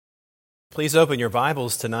Please open your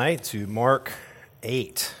Bibles tonight to Mark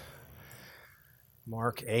 8.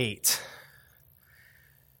 Mark 8.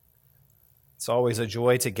 It's always a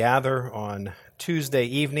joy to gather on Tuesday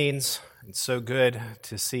evenings. It's so good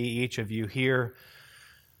to see each of you here.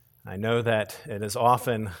 I know that it is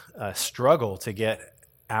often a struggle to get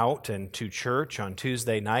out and to church on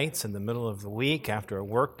Tuesday nights in the middle of the week after a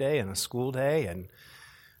work day and a school day, and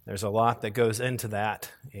there's a lot that goes into that,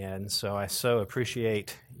 and so I so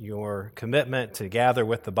appreciate your commitment to gather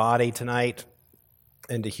with the body tonight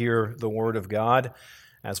and to hear the Word of God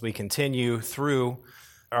as we continue through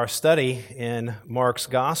our study in Mark's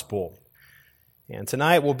Gospel. And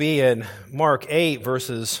tonight we'll be in Mark 8,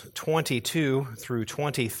 verses 22 through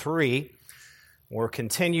 23. We're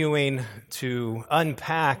continuing to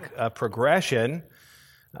unpack a progression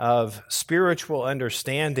of spiritual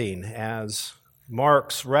understanding as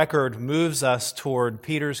Mark's record moves us toward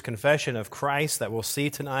Peter's confession of Christ that we'll see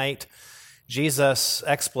tonight, Jesus'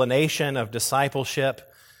 explanation of discipleship,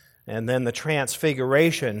 and then the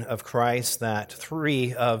transfiguration of Christ that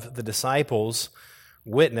three of the disciples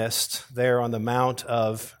witnessed there on the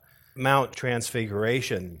Mount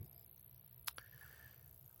Transfiguration.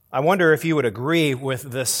 I wonder if you would agree with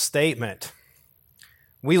this statement.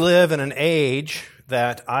 We live in an age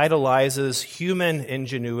that idolizes human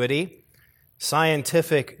ingenuity,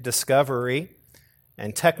 scientific discovery,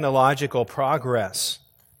 and technological progress.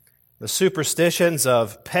 The superstitions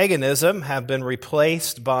of paganism have been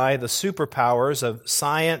replaced by the superpowers of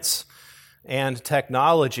science and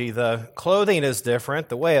technology. The clothing is different,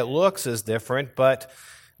 the way it looks is different, but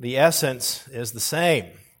the essence is the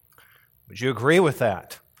same. Would you agree with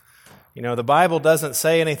that? You know, the Bible doesn't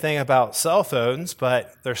say anything about cell phones,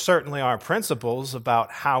 but there certainly are principles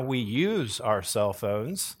about how we use our cell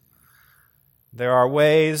phones. There are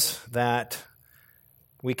ways that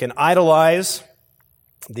we can idolize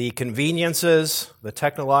the conveniences, the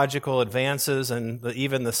technological advances, and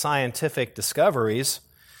even the scientific discoveries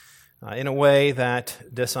in a way that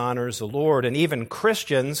dishonors the Lord. And even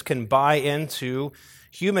Christians can buy into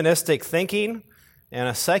humanistic thinking and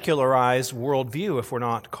a secularized worldview if we're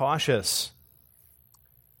not cautious.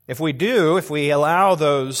 If we allow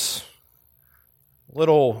those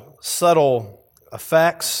little subtle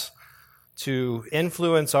effects to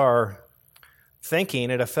influence our thinking,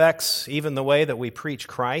 it affects even the way that we preach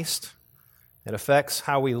Christ. It affects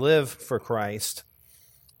how we live for Christ.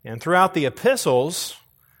 And throughout the epistles,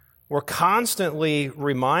 we're constantly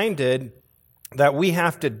reminded that we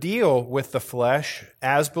have to deal with the flesh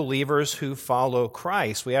as believers who follow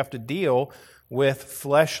Christ. We have to deal with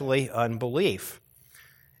fleshly unbelief.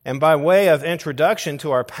 And by way of introduction to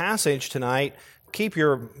our passage tonight, keep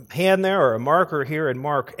your hand there or a marker here in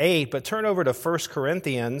Mark 8, but turn over to 1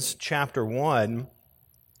 Corinthians chapter 1.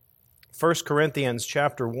 1 Corinthians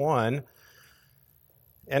chapter 1,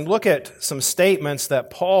 and look at some statements that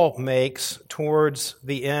Paul makes towards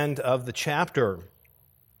the end of the chapter.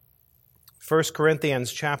 1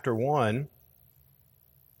 Corinthians chapter 1,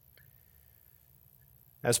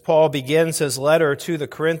 as Paul begins his letter to the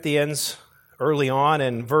Corinthians early on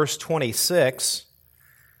in verse 26,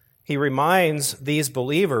 he reminds these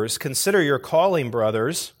believers, "Consider your calling,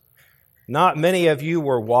 brothers. Not many of you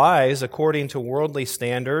were wise according to worldly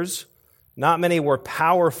standards. Not many were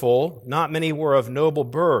powerful. Not many were of noble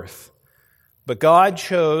birth. But God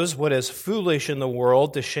chose what is foolish in the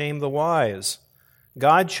world to shame the wise.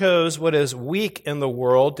 God chose what is weak in the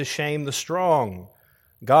world to shame the strong.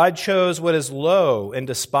 God chose what is low and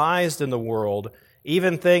despised in the world,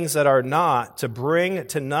 even things that are not, to bring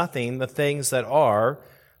to nothing the things that are,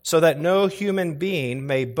 so that no human being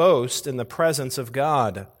may boast in the presence of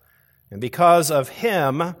God. And because of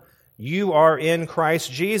Him, you are in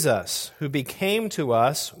Christ Jesus, who became to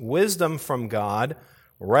us wisdom from God,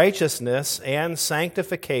 righteousness and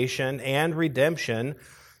sanctification and redemption,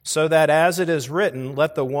 so that as it is written,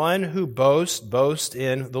 let the one who boasts boast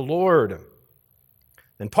in the Lord."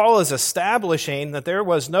 And Paul is establishing that there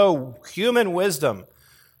was no human wisdom,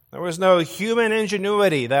 there was no human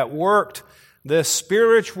ingenuity that worked this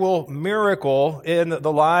spiritual miracle in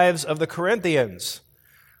the lives of the Corinthians.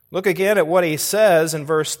 Look again at what he says in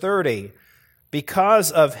verse 30.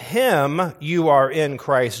 Because of Him, you are in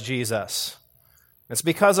Christ Jesus. It's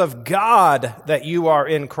because of God that you are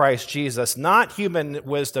in Christ Jesus, not human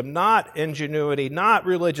wisdom, not ingenuity, not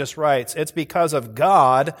religious rites. It's because of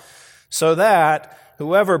God, so that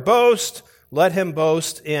whoever boasts, let him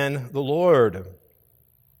boast in the Lord.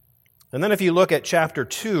 And then if you look at chapter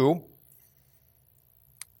 2,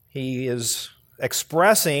 he is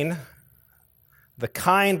expressing the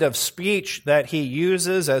kind of speech that he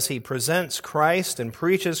uses as he presents Christ and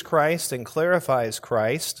preaches Christ and clarifies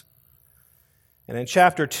Christ. And in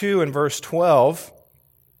chapter 2 and verse 12,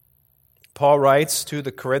 Paul writes to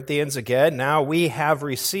the Corinthians again, "Now we have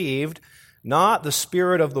received not the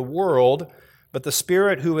spirit of the world, but the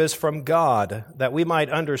Spirit who is from God, that we might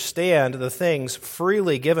understand the things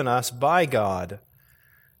freely given us by God.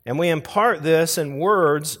 And we impart this in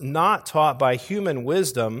words not taught by human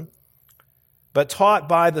wisdom, but taught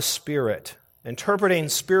by the Spirit, interpreting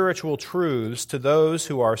spiritual truths to those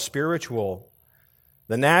who are spiritual.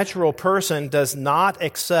 The natural person does not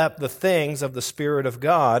accept the things of the Spirit of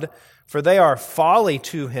God, for they are folly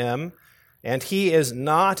to him, and he is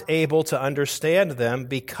not able to understand them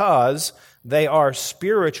because they are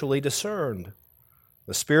spiritually discerned.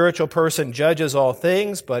 The spiritual person judges all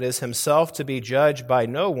things, but is himself to be judged by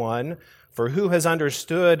no one. For who has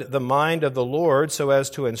understood the mind of the Lord so as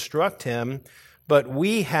to instruct him? But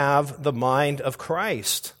we have the mind of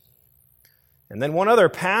Christ." And then one other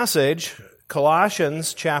passage,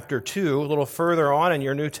 Colossians chapter 2, a little further on in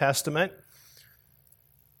your New Testament,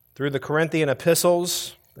 through the Corinthian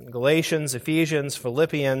epistles, Galatians, Ephesians,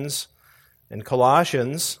 Philippians, and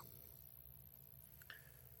Colossians.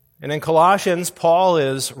 And in Colossians, Paul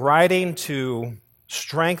is writing to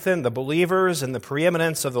strengthen the believers in the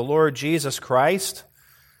preeminence of the Lord Jesus Christ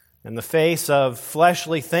in the face of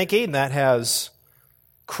fleshly thinking that has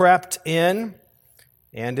crept in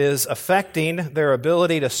and is affecting their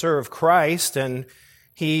ability to serve Christ. And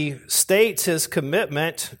he states his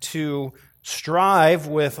commitment to strive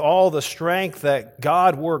with all the strength that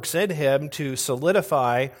God works in him to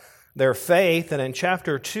solidify their faith. And in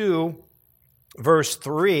chapter 2, verse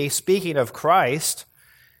 3, speaking of Christ,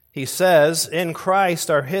 he says, "In Christ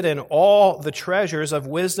are hidden all the treasures of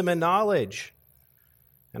wisdom and knowledge.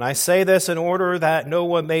 And I say this in order that no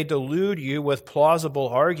one may delude you with plausible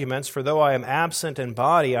arguments, for though I am absent in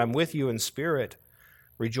body, I am with you in spirit,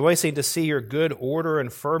 rejoicing to see your good order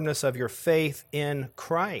and firmness of your faith in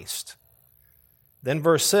Christ." Then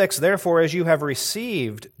verse 6, "Therefore, as you have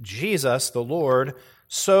received Jesus the Lord,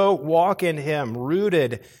 so walk in him,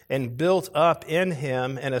 rooted and built up in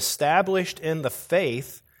him, and established in the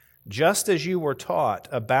faith, just as you were taught,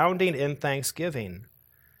 abounding in thanksgiving.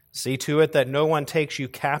 See to it that no one takes you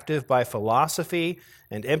captive by philosophy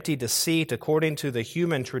and empty deceit, according to the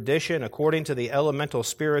human tradition, according to the elemental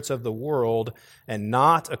spirits of the world, and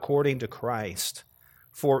not according to Christ.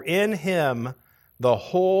 For in him the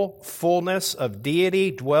whole fullness of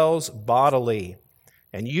deity dwells bodily,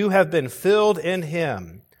 and you have been filled in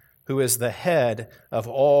him, who is the head of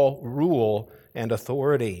all rule and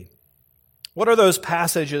authority." What are those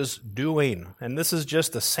passages doing? And this is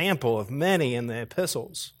just a sample of many in the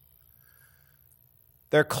epistles.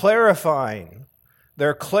 They're clarifying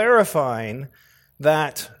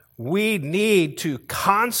that we need to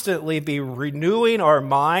constantly be renewing our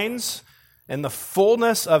minds in the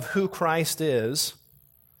fullness of who Christ is,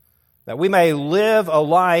 that we may live a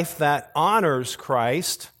life that honors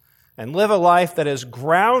Christ, and live a life that is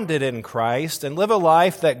grounded in Christ, and live a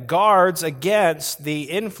life that guards against the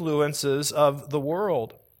influences of the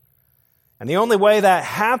world. And the only way that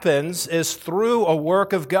happens is through a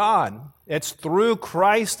work of God. It's through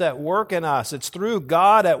Christ at work in us. It's through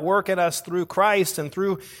God at work in us through Christ and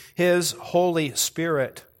through his Holy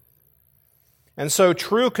Spirit. And so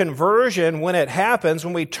true conversion, when it happens,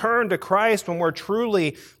 when we turn to Christ, when we're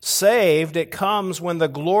truly saved, it comes when the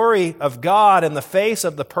glory of God in the face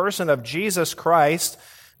of the person of Jesus Christ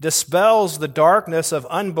dispels the darkness of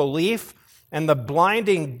unbelief and the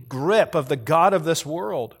blinding grip of the god of this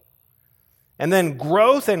world. And then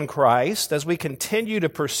growth in Christ, as we continue to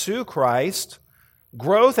pursue Christ,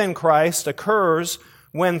 growth in Christ occurs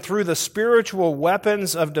when through the spiritual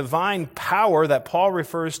weapons of divine power that Paul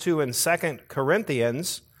refers to in 2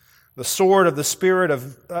 Corinthians, the sword of the Spirit,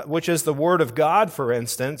 which is the Word of God, for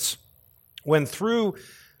instance, when through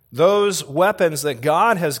those weapons that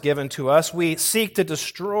God has given to us, we seek to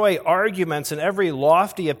destroy arguments and every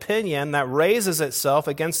lofty opinion that raises itself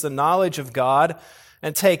against the knowledge of God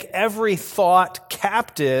and take every thought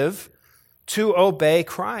captive to obey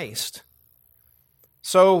Christ.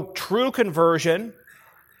 So true conversion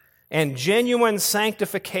and genuine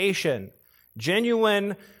sanctification,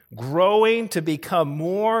 genuine growing to become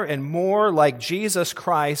more and more like Jesus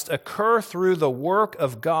Christ occur through the work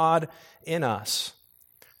of God in us.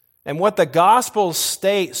 And what the Gospels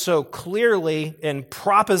state so clearly in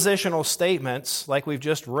propositional statements, like we've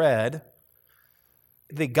just read,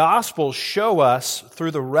 the Gospels show us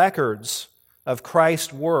through the records of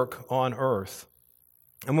Christ's work on earth.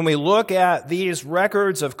 And when we look at these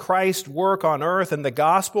records of Christ's work on earth and the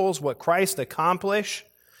Gospels, what Christ accomplished,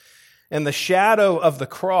 in the shadow of the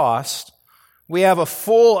cross, We have a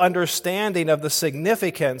full understanding of the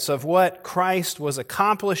significance of what Christ was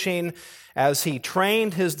accomplishing as he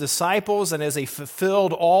trained his disciples and as he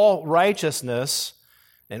fulfilled all righteousness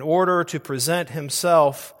in order to present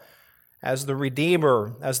himself as the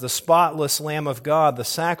Redeemer, as the spotless Lamb of God, the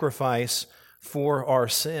sacrifice for our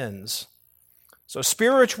sins. So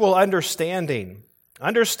spiritual understanding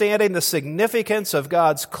the significance of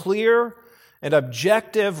God's clear and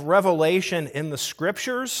objective revelation in the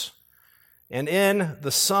Scriptures and in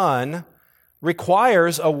the Son,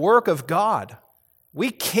 requires a work of God. We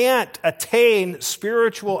can't attain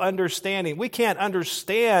spiritual understanding. We can't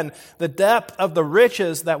understand the depth of the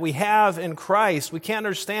riches that we have in Christ. We can't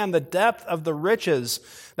understand the depth of the riches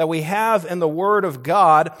that we have in the Word of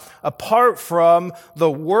God apart from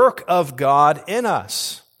the work of God in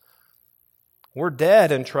us. We're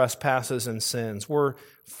dead in trespasses and sins. We're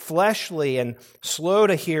fleshly and slow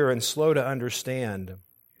to hear and slow to understand.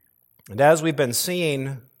 And as we've been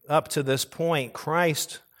seeing up to this point,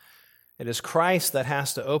 it is Christ that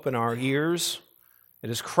has to open our ears. It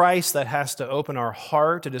is Christ that has to open our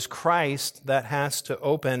heart. It is Christ that has to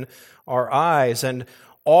open our eyes. And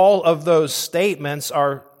all of those statements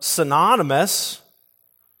are synonymous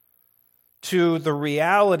to the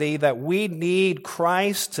reality that we need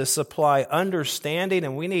Christ to supply understanding,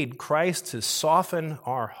 and we need Christ to soften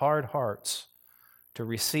our hard hearts to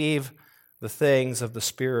receive the things of the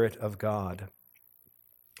Spirit of God.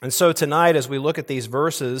 And so tonight, as we look at these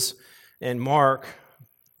verses in Mark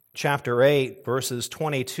chapter 8, verses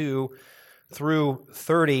 22 through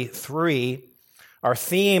 33, our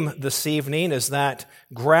theme this evening is that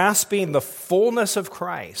grasping the fullness of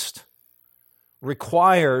Christ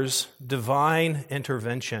requires divine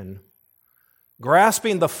intervention.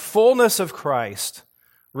 Grasping the fullness of Christ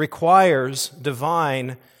requires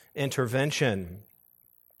divine intervention.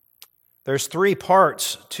 There's three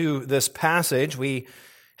parts to this passage. We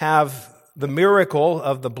have the miracle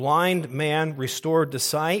of the blind man restored to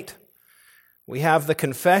sight. We have the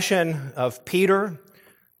confession of Peter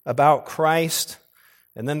about Christ,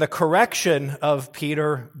 and then the correction of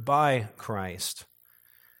Peter by Christ.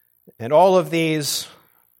 And all of these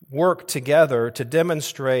work together to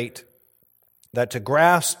demonstrate that to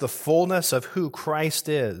grasp the fullness of who Christ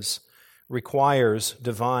is requires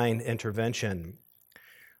divine intervention.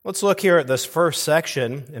 Let's look here at this first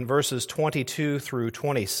section in verses 22 through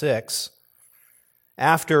 26.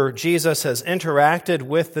 After Jesus has interacted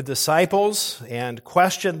with the disciples and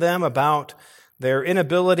questioned them about their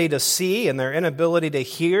inability to see and their inability to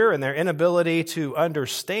hear and their inability to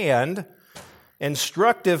understand,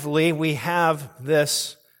 instructively, we have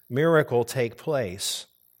this miracle take place.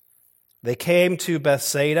 They came to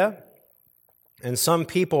Bethsaida, and some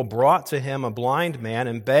people brought to him a blind man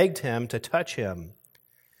and begged him to touch him.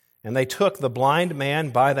 And they took the blind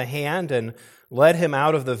man by the hand and led him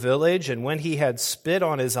out of the village. And when he had spit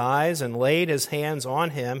on his eyes and laid his hands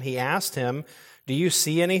on him, he asked him, "Do you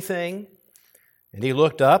see anything?" And he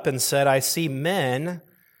looked up and said, "I see men,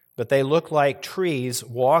 but they look like trees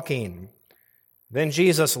walking." Then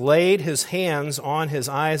Jesus laid his hands on his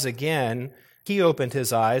eyes again. He opened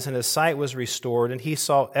his eyes, and his sight was restored, and he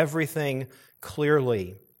saw everything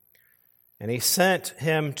clearly. And he sent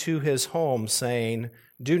him to his home, saying,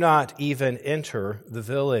 "Do not even enter the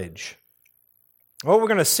village." What we're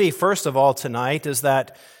going to see, first of all, tonight is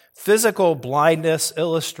that physical blindness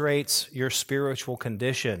illustrates your spiritual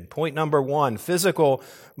condition. Point number one, physical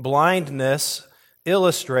blindness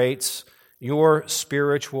illustrates your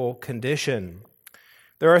spiritual condition.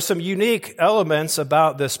 There are some unique elements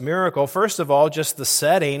about this miracle. First of all, just the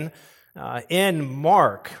setting in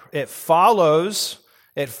Mark. It follows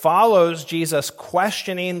Jesus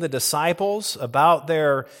questioning the disciples about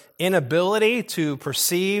their inability to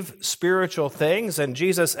perceive spiritual things. And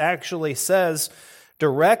Jesus actually says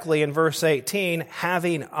directly in verse 18,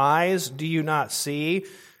 "Having eyes, do you not see?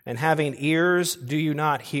 And having ears, do you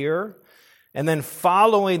not hear?" And then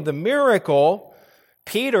following the miracle,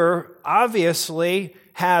 Peter obviously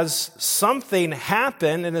has something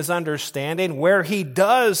happen in his understanding where he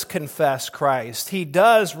does confess Christ. He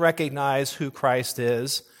does recognize who Christ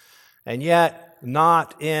is, and yet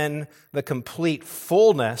not in the complete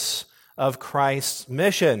fullness of Christ's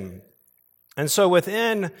mission. And so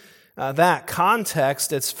within that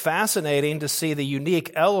context, it's fascinating to see the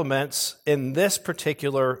unique elements in this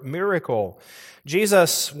particular miracle.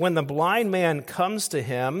 Jesus, when the blind man comes to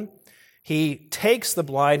him, he takes the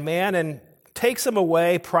blind man and takes him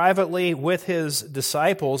away privately with his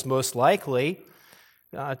disciples, most likely,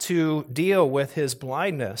 to deal with his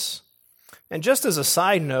blindness. And just as a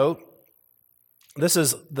side note, this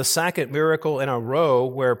is the second miracle in a row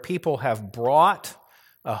where people have brought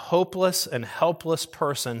a hopeless and helpless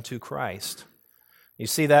person to Christ. You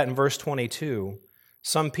see that in verse 22.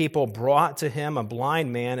 Some people brought to him a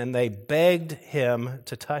blind man, and they begged him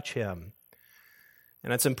to touch him.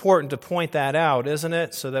 And it's important to point that out, isn't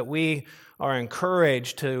it? So that we are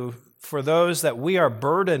encouraged for those that we are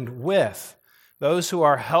burdened with, those who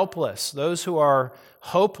are helpless, those who are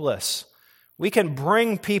hopeless, we can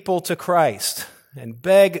bring people to Christ and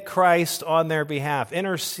beg Christ on their behalf,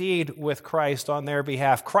 intercede with Christ on their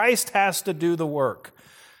behalf. Christ has to do the work.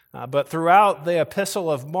 But throughout the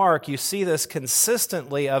epistle of Mark, you see this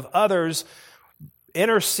consistently of others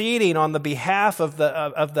interceding on the behalf of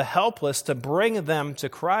the helpless to bring them to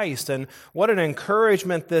Christ. And what an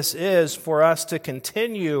encouragement this is for us to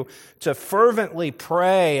continue to fervently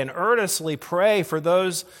pray and earnestly pray for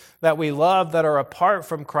those that we love that are apart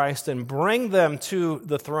from Christ and bring them to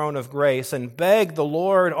the throne of grace and beg the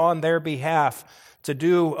Lord on their behalf to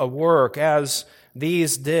do a work as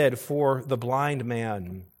these did for the blind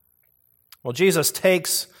man. Well, Jesus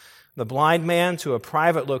takes the blind man to a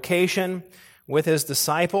private location with his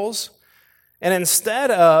disciples, and instead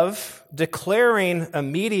of declaring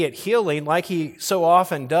immediate healing like he so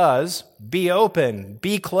often does, be open,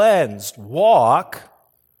 be cleansed, walk,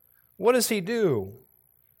 what does he do?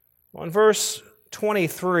 Well, in verse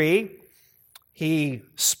 23, he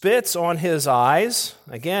spits on his eyes.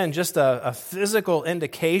 Again, just a physical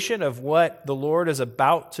indication of what the Lord is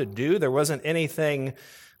about to do. There wasn't anything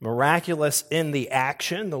miraculous in the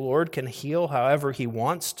action. The Lord can heal however he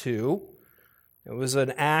wants to. It was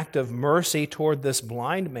an act of mercy toward this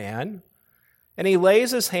blind man. And he lays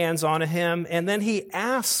his hands on him, and then he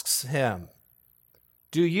asks him,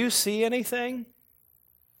 "Do you see anything?"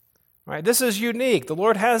 All right, this is unique. The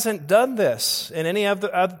Lord hasn't done this in any of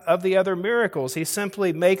the other miracles. He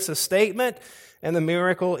simply makes a statement, and the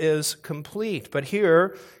miracle is complete. But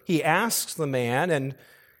here, he asks the man, and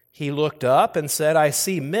he looked up and said, "I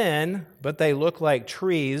see men, but they look like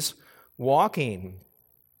trees walking."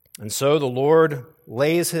 And so the Lord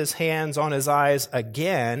lays his hands on his eyes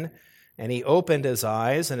again, and he opened his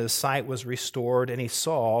eyes, and his sight was restored, and he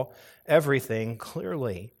saw everything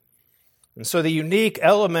clearly. And so the unique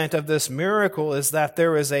element of this miracle is that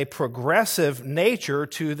there is a progressive nature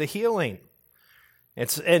to the healing.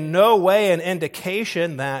 It's in no way an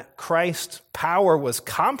indication that Christ's power was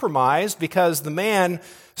compromised because the man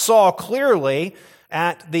saw clearly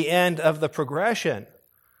at the end of the progression.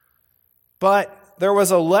 But there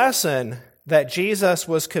was a lesson that Jesus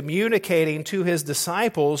was communicating to his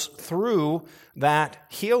disciples through that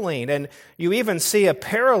healing. And you even see a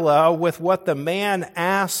parallel with what the man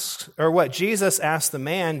asks, or what Jesus asked the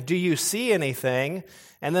man, "Do you see anything?"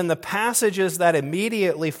 And then the passages that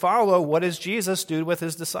immediately follow, what does Jesus do with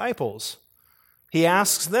his disciples? He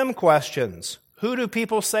asks them questions. Who do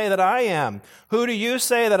people say that I am? Who do you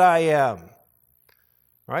say that I am?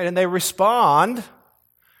 Right? And they respond.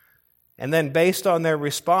 And then based on their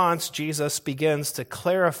response, Jesus begins to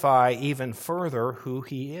clarify even further who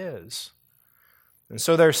he is. And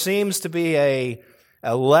so there seems to be a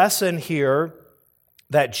lesson here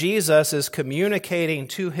that Jesus is communicating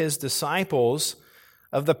to his disciples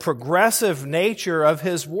of the progressive nature of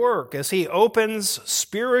his work. As he opens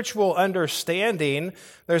spiritual understanding,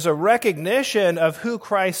 there's a recognition of who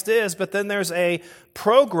Christ is, but then there's a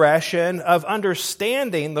progression of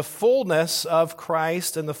understanding the fullness of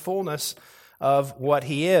Christ and the fullness of what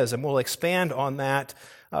he is. And we'll expand on that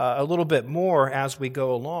a little bit more as we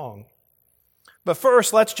go along. But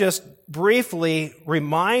first, let's just briefly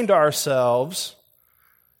remind ourselves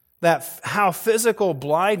that how physical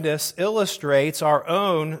blindness illustrates our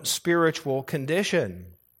own spiritual condition.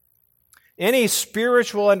 Any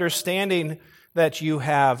spiritual understanding that you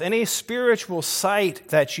have, any spiritual sight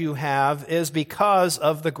that you have is because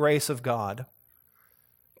of the grace of God.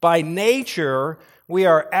 By nature, we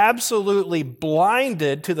are absolutely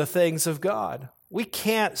blinded to the things of God. We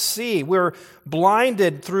can't see. We're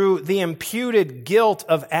blinded through the imputed guilt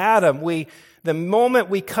of Adam. The moment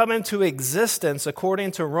we come into existence,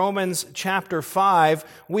 according to Romans chapter 5,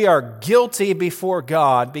 we are guilty before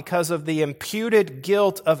God because of the imputed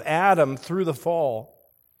guilt of Adam through the fall.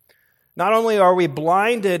 Not only are we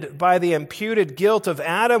blinded by the imputed guilt of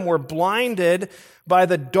Adam, we're blinded by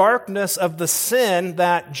the darkness of the sin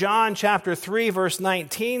that John chapter 3 verse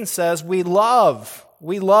 19 says we love.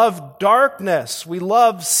 We love darkness. We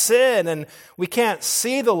love sin, and we can't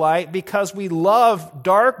see the light because we love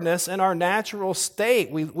darkness in our natural state.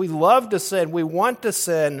 We love to sin. We want to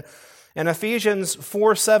sin. And Ephesians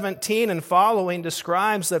 4:17 and following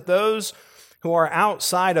describes that those who are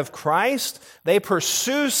outside of Christ, they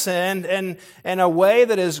pursue sin in a way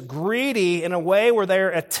that is greedy, in a way where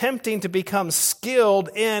they're attempting to become skilled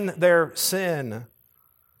in their sin.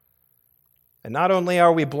 And not only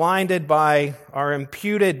are we blinded by our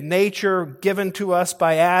imputed nature given to us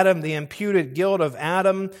by Adam, the imputed guilt of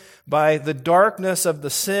Adam, by the darkness of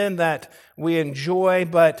the sin that we enjoy,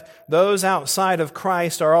 but those outside of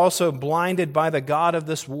Christ are also blinded by the god of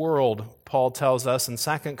this world, Paul tells us in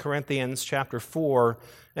 2 Corinthians chapter 4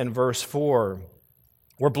 and verse 4.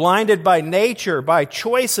 We're blinded by nature, by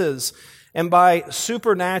choices, and by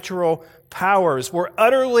supernatural powers. We're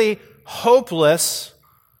utterly hopeless,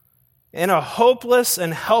 in a hopeless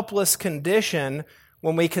and helpless condition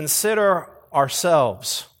when we consider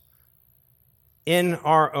ourselves in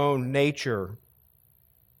our own nature.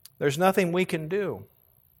 There's nothing we can do.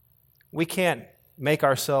 We can't make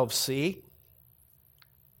ourselves see.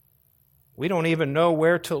 We don't even know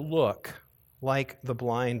where to look, like the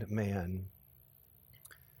blind man.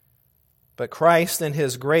 But Christ, in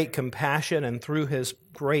His great compassion and through His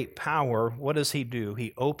great power, what does He do?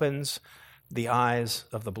 He opens the eyes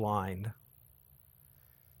of the blind.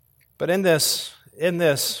 But in this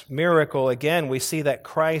miracle, again, we see that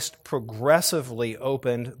Christ progressively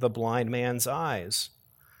opened the blind man's eyes.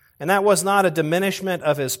 And that was not a diminishment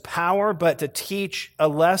of His power, but to teach a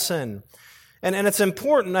lesson. And it's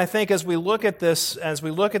important, I think, as we look at this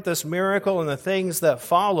miracle and the things that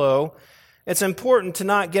follow, it's important to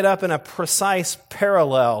not get up in a precise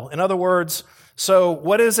parallel. In other words, so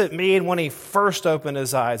what does it mean when He first opened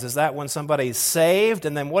his eyes? Is that when somebody's saved?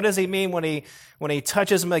 And then what does He mean when He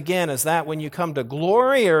touches them again? Is that when you come to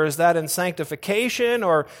glory, or is that in sanctification?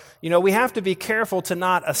 Or, we have to be careful to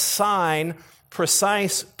not assign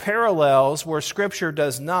precise parallels where Scripture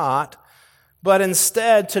does not, but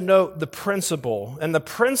instead to note the principle. And the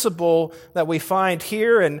principle that we find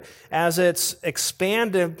here, and as it's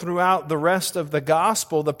expanded throughout the rest of the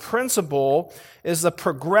gospel, the principle is the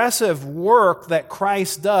progressive work that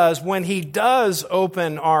Christ does when He does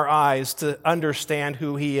open our eyes to understand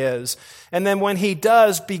who He is. And then when He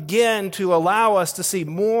does begin to allow us to see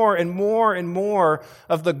more and more and more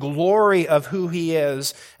of the glory of who He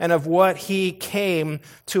is and of what He came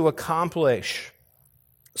to accomplish.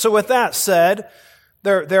 So with that said,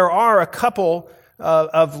 there are a couple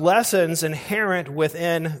of lessons inherent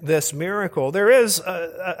within this miracle. There is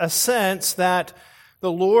a sense that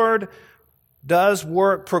the Lord does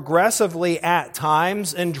work progressively at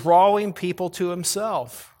times in drawing people to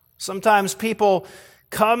Himself. Sometimes people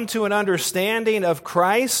come to an understanding of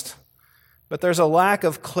Christ, but there's a lack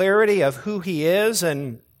of clarity of who He is,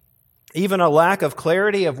 and even a lack of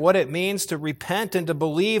clarity of what it means to repent and to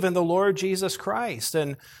believe in the Lord Jesus Christ.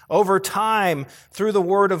 And over time, through the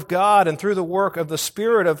Word of God and through the work of the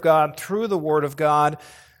Spirit of God, through the Word of God,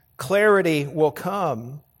 clarity will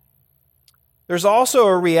come. There's also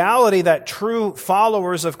a reality that true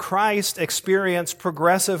followers of Christ experience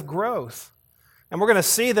progressive growth. And we're going to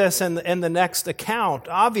see this in the next account.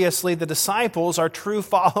 Obviously, the disciples are true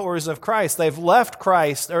followers of Christ. They've left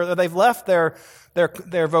Christ, or they've left their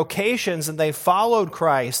vocations, and they followed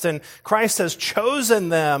Christ. And Christ has chosen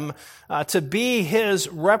them to be His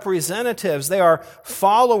representatives. They are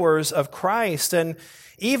followers of Christ. And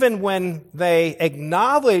even when they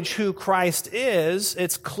acknowledge who Christ is,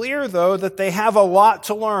 it's clear, though, that they have a lot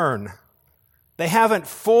to learn. They haven't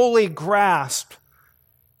fully grasped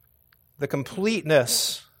the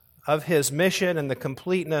completeness of His mission and the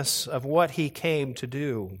completeness of what He came to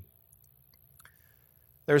do.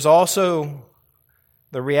 There's also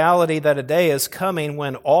the reality that a day is coming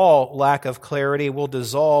when all lack of clarity will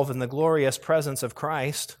dissolve in the glorious presence of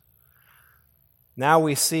Christ. Now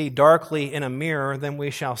we see darkly in a mirror, then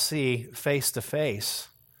we shall see face to face.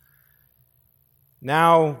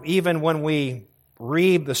 Now, even when we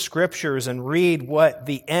read the Scriptures and read what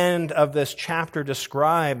the end of this chapter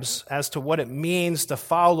describes as to what it means to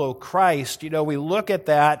follow Christ, we look at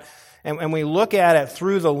that and we look at it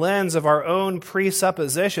through the lens of our own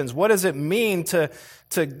presuppositions. What does it mean to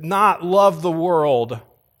not love the world?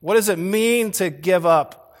 What does it mean to give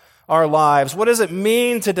up our lives? What does it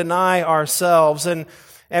mean to deny ourselves?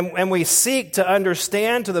 And we seek to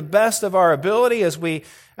understand to the best of our ability as we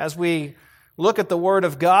look at the Word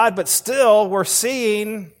of God, but still we're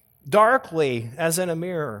seeing darkly as in a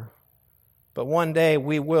mirror. But one day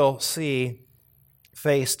we will see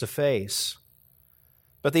face to face.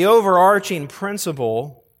 But the overarching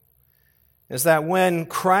principle is that when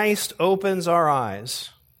Christ opens our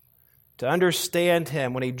eyes to understand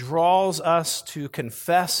Him, when He draws us to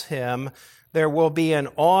confess Him, there will be an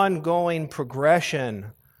ongoing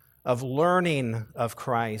progression of learning of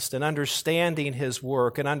Christ and understanding his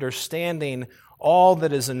work and understanding all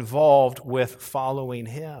that is involved with following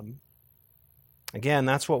him. Again,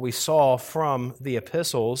 that's what we saw from the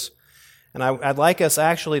epistles. And I'd like us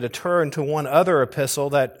actually to turn to one other epistle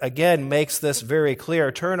that, again, makes this very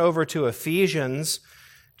clear. Turn over to Ephesians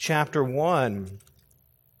chapter 1.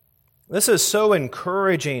 This is so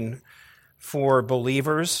encouraging for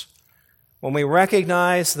believers when we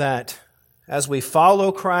recognize that as we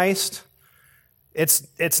follow Christ,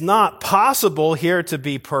 it's not possible here to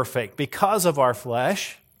be perfect because of our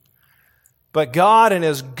flesh. But God in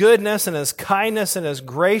his goodness and his kindness and his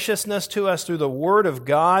graciousness to us through the Word of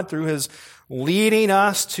God, through his leading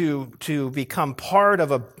us to become part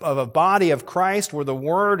of a body of Christ where the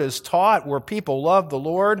Word is taught, where people love the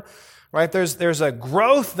Lord, right? There's a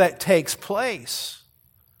growth that takes place,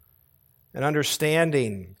 an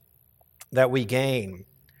understanding that we gain.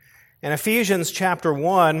 In Ephesians chapter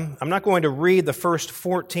 1, I'm not going to read the first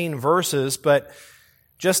 14 verses, but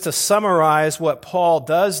just to summarize what Paul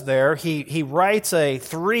does there, he writes a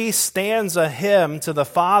 3-stanza hymn to the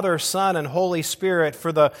Father, Son, and Holy Spirit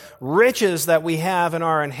for the riches that we have in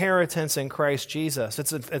our inheritance in Christ Jesus.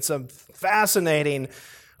 It's a fascinating,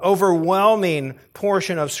 overwhelming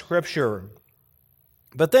portion of Scripture.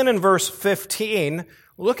 But then in verse 15,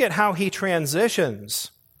 look at how he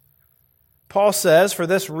transitions. Paul says, "For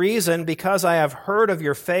this reason, because I have heard of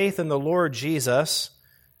your faith in the Lord Jesus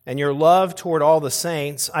and your love toward all the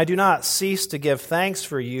saints, I do not cease to give thanks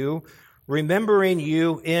for you, remembering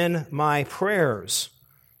you in my prayers."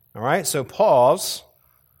 All right, so pause.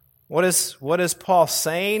 What is Paul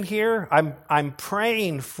saying here? I'm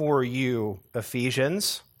praying for you,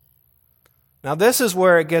 Ephesians. Now this is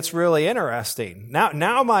where it gets really interesting.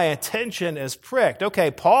 Now my attention is pricked.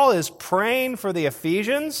 Okay, Paul is praying for the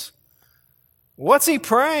Ephesians. What's he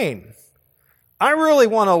praying? I really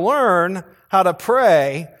want to learn how to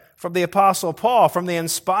pray from the Apostle Paul, from the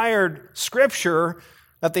inspired Scripture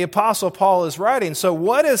that the Apostle Paul is writing. So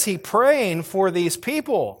what is he praying for these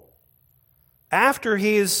people? After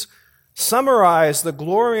he's summarized the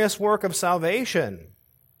glorious work of salvation.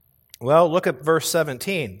 Well, look at verse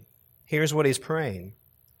 17. Here's what he's praying.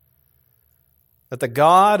 That the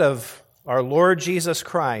God of our Lord Jesus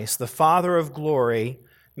Christ, the Father of glory,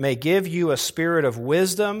 may give you a spirit of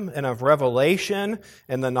wisdom and of revelation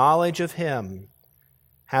and the knowledge of him,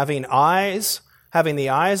 having the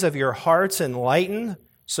eyes of your hearts enlightened,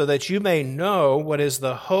 so that you may know what is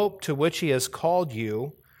the hope to which he has called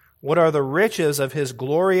you, what are the riches of his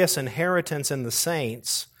glorious inheritance in the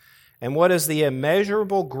saints, and what is the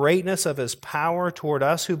immeasurable greatness of his power toward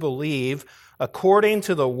us who believe, according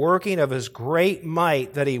to the working of his great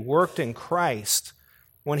might that he worked in Christ,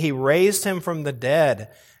 when he raised him from the dead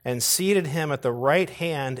and seated him at the right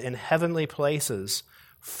hand in heavenly places,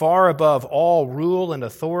 far above all rule and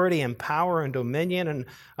authority and power and dominion, and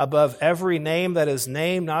above every name that is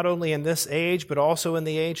named, not only in this age, but also in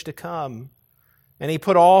the age to come. And he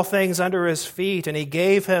put all things under his feet, and he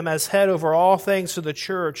gave him as head over all things to the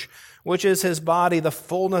church, which is his body, the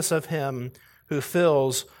fullness of him who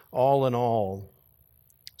fills all in all.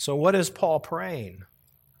 So what is Paul praying?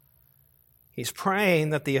 He's praying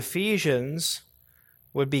that the Ephesians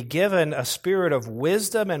would be given a spirit of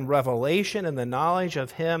wisdom and revelation and the knowledge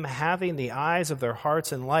of him, having the eyes of their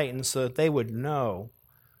hearts enlightened so that they would know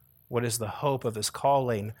what is the hope of his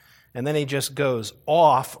calling. And then he just goes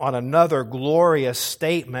off on another glorious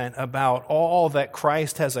statement about all that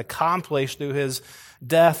Christ has accomplished through his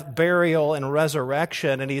death, burial, and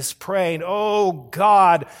resurrection. And he's praying, "Oh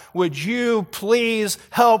God, would you please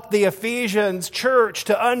help the Ephesians church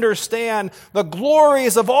to understand the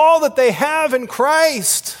glories of all that they have in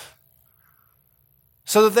Christ,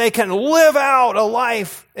 so that they can live out a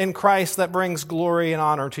life in Christ that brings glory and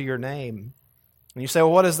honor to your name." And you say,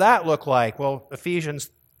 well, what does that look like? Well, Ephesians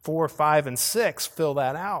 4, 5, and 6 fill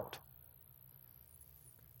that out.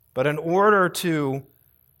 But in order to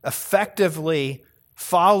effectively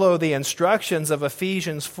follow the instructions of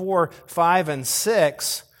Ephesians 4, 5, and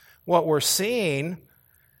 6, what we're seeing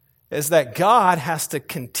is that God has to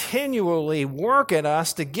continually work in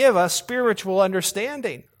us to give us spiritual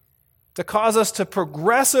understanding, to cause us to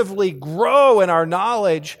progressively grow in our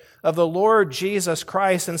knowledge of the Lord Jesus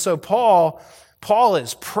Christ. And so Paul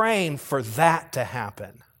is praying for that to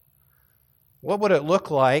happen. What would it look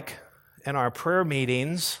like in our prayer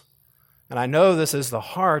meetings? And I know this is the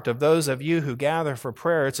heart of those of you who gather for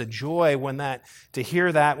prayer. It's a joy to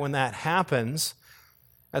hear that when that happens.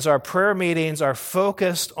 As our prayer meetings are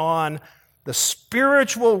focused on the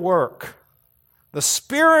spiritual work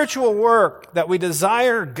that we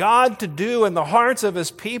desire God to do in the hearts of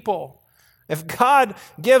his people. If God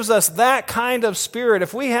gives us that kind of spirit,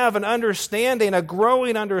 if we have an understanding, a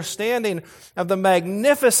growing understanding of the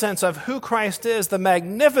magnificence of who Christ is, the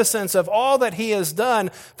magnificence of all that He has done,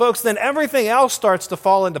 folks, then everything else starts to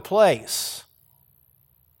fall into place.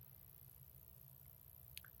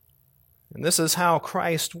 And this is how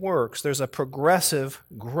Christ works. There's a progressive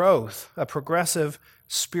growth, a progressive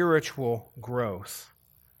spiritual growth.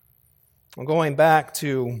 Well, going back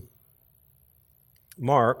to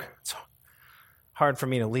Mark, it's hard for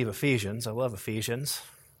me to leave Ephesians. I love Ephesians.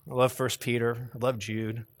 I love 1 Peter. I love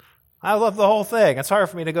Jude. I love the whole thing. It's hard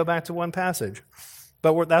for me to go back to one passage.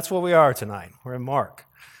 But that's where we are tonight. We're in Mark.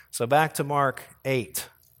 So back to Mark 8.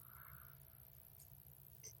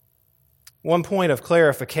 One point of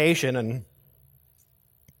clarification, and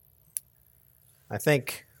I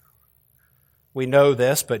think we know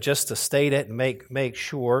this, but just to state it and make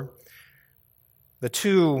sure, the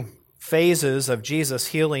two phases of Jesus'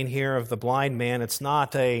 healing here of the blind man, it's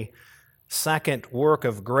not a second work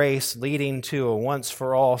of grace leading to a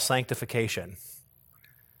once-for-all sanctification.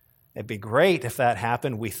 It'd be great if that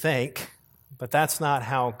happened, we think, but that's not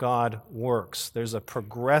how God works. There's a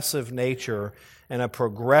progressive nature and a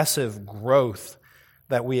progressive growth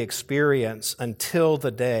that we experience until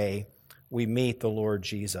the day we meet the Lord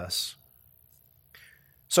Jesus.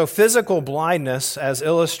 So physical blindness, as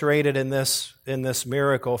illustrated in this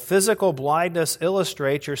miracle, physical blindness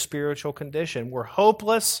illustrates your spiritual condition. We're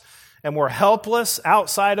hopeless and we're helpless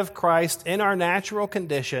outside of Christ in our natural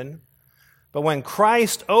condition. But when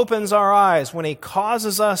Christ opens our eyes, when He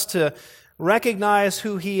causes us to recognize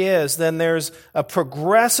who He is, then there's a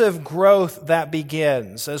progressive growth that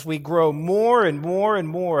begins as we grow more and more and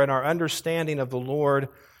more in our understanding of the Lord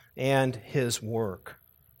and His work.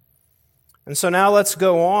 And so now let's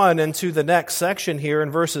go on into the next section here in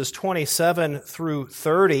verses 27 through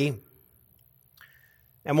 30.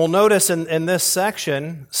 And we'll notice in this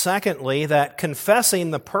section, secondly, that confessing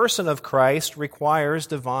the person of Christ requires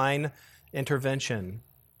divine intervention.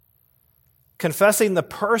 Confessing the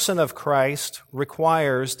person of Christ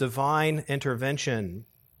requires divine intervention.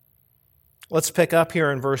 Let's pick up here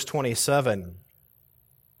in verse 27.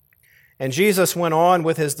 And Jesus went on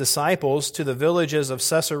with His disciples to the villages of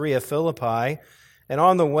Caesarea Philippi, and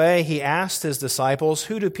on the way He asked His disciples,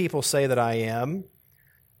 "Who do people say that I am?"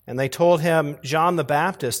 And they told Him, "John the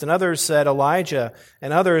Baptist," and others said, "Elijah,"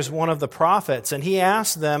 and others, "one of the prophets." And He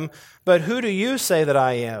asked them, "But who do you say that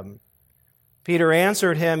I am?" Peter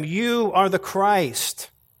answered Him, "You are the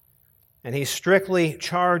Christ." And He strictly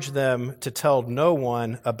charged them to tell no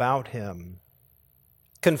one about Him.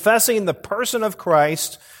 Confessing the person of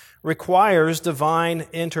Christ requires divine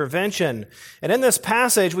intervention. And in this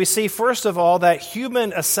passage, we see, first of all, that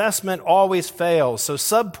human assessment always fails. So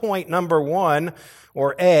subpoint number 1,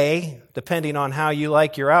 or A, depending on how you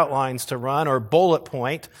like your outlines to run, or bullet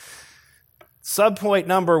point, subpoint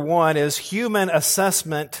number 1 is human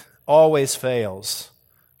assessment always fails.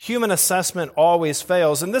 Human assessment always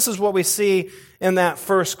fails. And this is what we see in that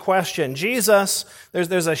first question. Jesus,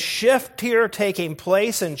 there's a shift here taking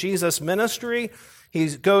place in Jesus' ministry. He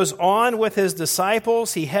goes on with His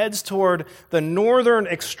disciples. He heads toward the northern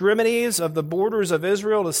extremities of the borders of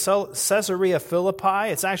Israel to Caesarea Philippi.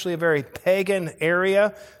 It's actually a very pagan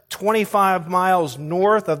area, 25 miles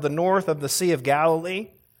north of the Sea of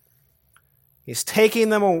Galilee. He's taking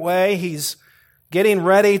them away. He's getting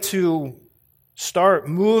ready to start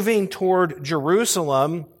moving toward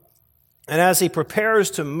Jerusalem. And as He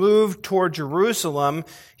prepares to move toward Jerusalem,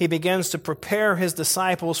 He begins to prepare His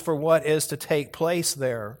disciples for what is to take place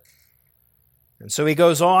there. And so He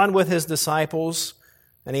goes on with His disciples,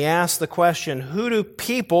 and He asks the question, "Who do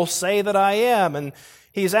people say that I am?" And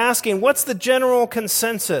He's asking, what's the general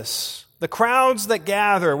consensus? The crowds that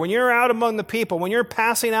gather, when you're out among the people, when you're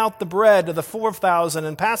passing out the bread to the 4,000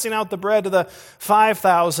 and passing out the bread to the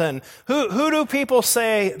 5,000, who do people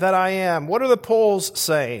say that I am? What are the polls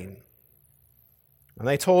saying? And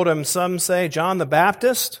they told Him, some say John the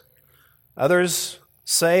Baptist, others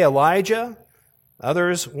say Elijah,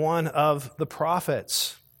 others one of the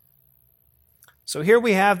prophets. So here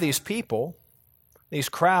we have these people, these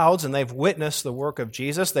crowds, and they've witnessed the work of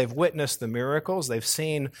Jesus. They've witnessed the miracles. They've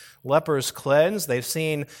seen lepers cleansed. They've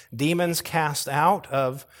seen demons cast out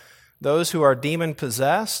of those who are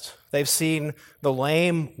demon-possessed. They've seen the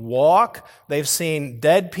lame walk. They've seen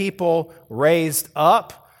dead people raised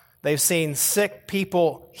up. They've seen sick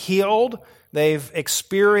people healed. They've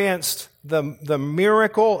experienced the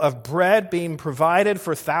miracle of bread being provided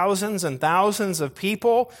for thousands and thousands of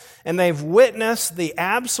people. And they've witnessed the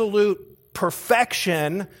absolute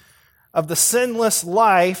perfection of the sinless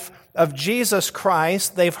life of Jesus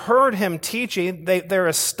Christ. They've heard him teaching. They're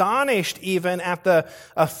astonished even at the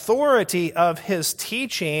authority of his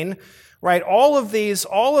teaching. Right? All of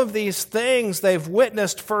these things they've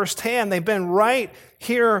witnessed firsthand. They've been right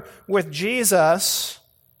here with Jesus,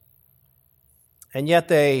 and yet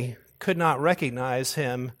they could not recognize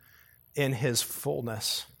him in his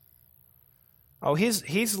fullness. Oh,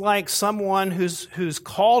 he's like someone who's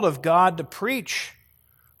called of God to preach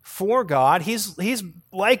for God. He's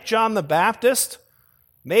like John the Baptist,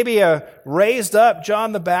 maybe a raised up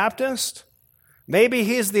John the Baptist. Maybe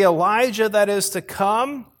he's the Elijah that is to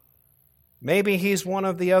come. Maybe he's one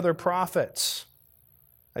of the other prophets,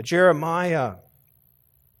 a Jeremiah,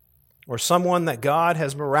 or someone that God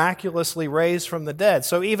has miraculously raised from the dead.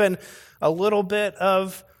 So even a little bit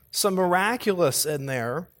of some miraculous in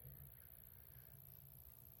there.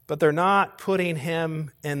 But they're not putting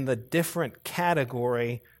him in the different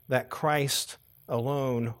category that Christ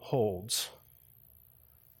alone holds.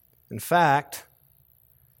 In fact,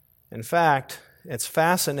 it's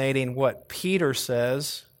fascinating what Peter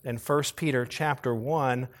says in 1 Peter chapter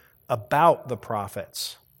 1 about the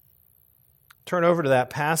prophets. Turn over to that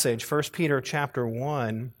passage, 1 Peter chapter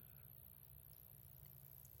 1.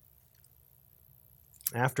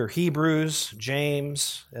 After Hebrews,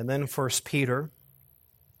 James, and then 1 Peter,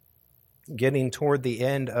 getting toward the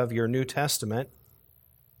end of your New Testament.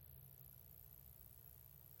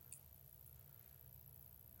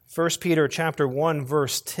 1 Peter chapter 1,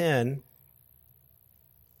 verse 10,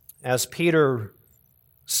 as Peter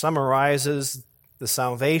summarizes the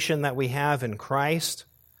salvation that we have in Christ,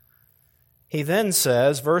 he then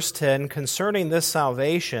says, verse 10, concerning this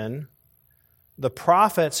salvation, the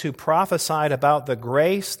prophets who prophesied about the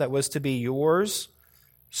grace that was to be yours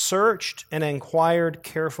searched and inquired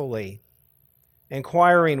carefully,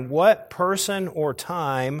 inquiring what person or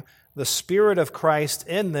time the Spirit of Christ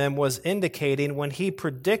in them was indicating when he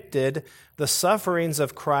predicted the sufferings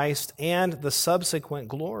of Christ and the subsequent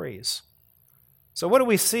glories. So what do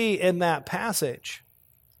we see in that passage?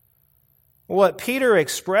 What Peter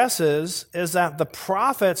expresses is that the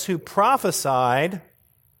prophets who prophesied,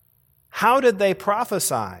 how did they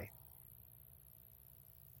prophesy?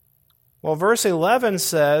 Well, verse 11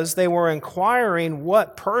 says they were inquiring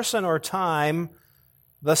what person or time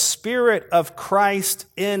the Spirit of Christ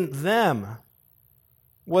in them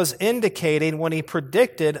was indicating when he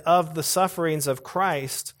predicted of the sufferings of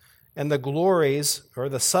Christ and the glories or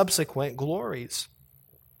the subsequent glories.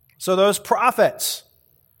 So those prophets,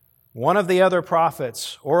 one of the other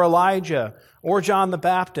prophets, or Elijah, or John the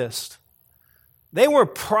Baptist, they were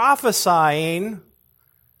prophesying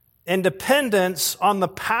in dependence on the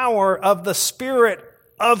power of the Spirit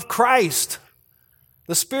of Christ.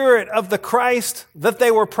 The Spirit of the Christ that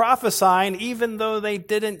they were prophesying, even though they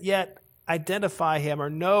didn't yet identify him or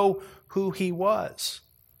know who he was.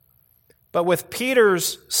 But with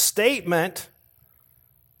Peter's statement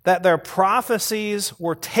that their prophecies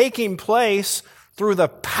were taking place through the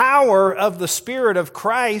power of the Spirit of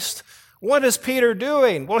Christ, what is Peter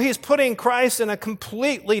doing? Well, he's putting Christ in a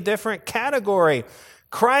completely different category.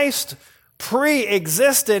 Christ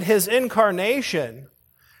pre-existed his incarnation.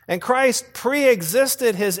 And Christ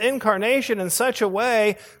pre-existed his incarnation in such a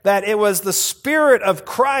way that it was the Spirit of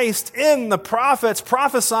Christ in the prophets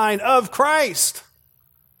prophesying of Christ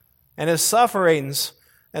and his sufferings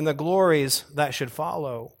and the glories that should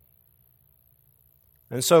follow.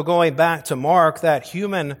 And so going back to Mark, that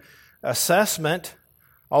human assessment,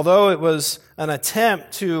 although it was an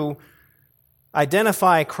attempt to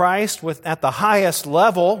identify Christ at the highest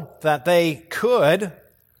level that they could,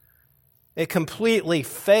 it completely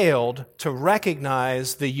failed to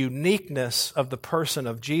recognize the uniqueness of the person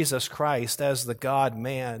of Jesus Christ as the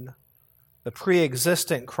God-man, the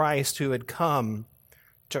pre-existent Christ who had come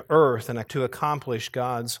to earth and to accomplish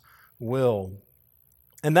God's will.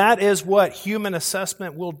 And that is what human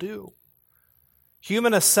assessment will do.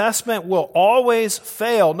 Human assessment will always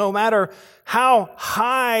fail, no matter how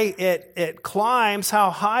high it climbs, how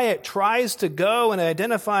high it tries to go in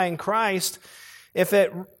identifying Christ. If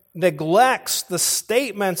it neglects the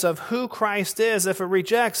statements of who Christ is, if it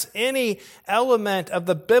rejects any element of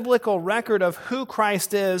the biblical record of who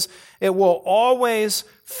Christ is, it will always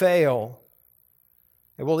fail.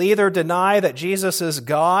 It will either deny that Jesus is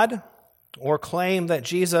God or claim that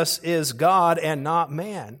Jesus is God and not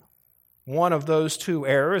man. One of those two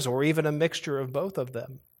errors, or even a mixture of both of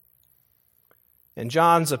them. In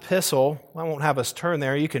John's epistle, I won't have us turn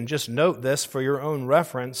there, you can just note this for your own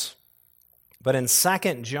reference. But in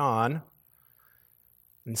 2 John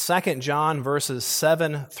verses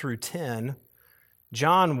 7 through 10,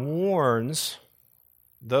 John warns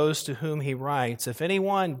those to whom he writes, if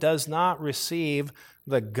anyone does not receive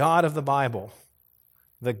the God of the Bible,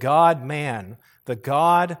 the God-man, the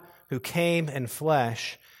God who came in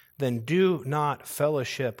flesh, then do not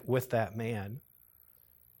fellowship with that man.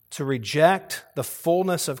 To reject the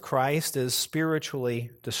fullness of Christ is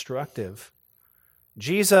spiritually destructive.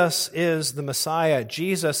 Jesus is the Messiah.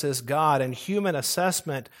 Jesus is God, and human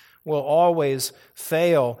assessment will always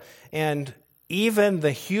fail. And even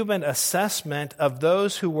the human assessment of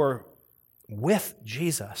those who were with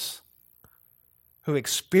Jesus, who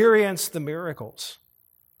experienced the miracles,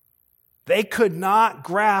 they could not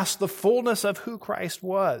grasp the fullness of who Christ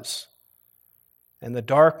was and the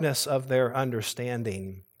darkness of their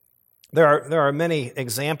understanding. There are many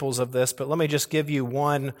examples of this, but let me just give you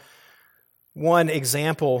one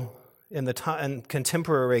example in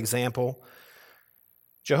contemporary example.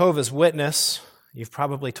 Jehovah's Witness. You've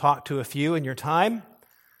probably talked to a few in your time,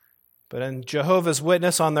 but in Jehovah's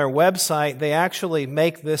Witness on their website, they actually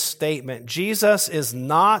make this statement: Jesus is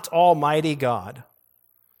not Almighty God,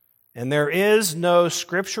 and there is no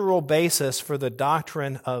scriptural basis for the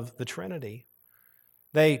doctrine of the Trinity.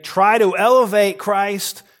 They try to elevate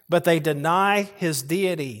Christ, but they deny his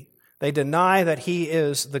deity. They deny that he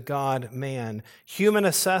is the God-man. Human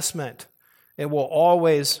assessment, it will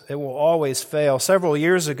always fail. Several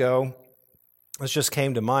years ago, this just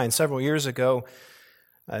came to mind. Several years ago,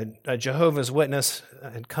 a Jehovah's Witness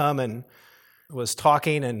had come and was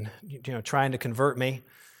talking and trying to convert me,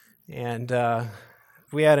 and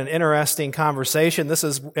we had an interesting conversation. This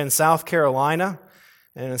is in South Carolina,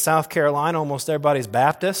 and in South Carolina, almost everybody's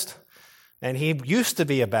Baptist, and he used to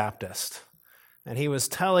be a Baptist, and he was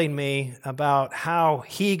telling me about how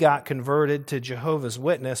he got converted to Jehovah's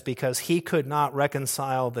Witness because he could not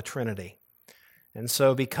reconcile the Trinity. And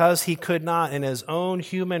so because he could not, in his own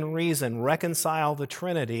human reason, reconcile the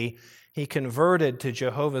Trinity, he converted to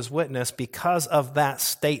Jehovah's Witness because of that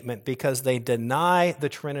statement, because they deny the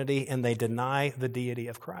Trinity and they deny the deity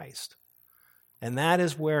of Christ. And that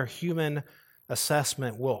is where human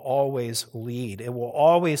assessment will always lead. It will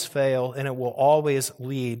always fail, and it will always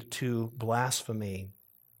lead to blasphemy.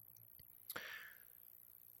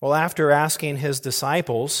 Well, after asking his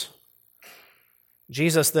disciples,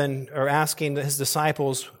 asking his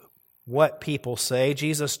disciples what people say,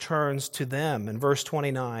 Jesus turns to them in verse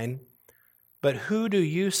 29, "But who do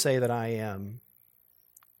you say that I am?"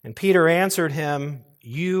 And Peter answered him,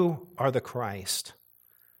 "You are the Christ."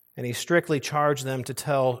 And he strictly charged them to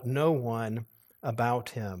tell no one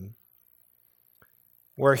about him.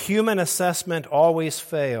 Where human assessment always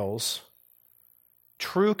fails,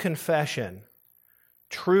 true confession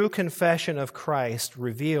of Christ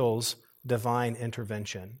reveals divine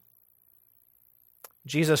intervention.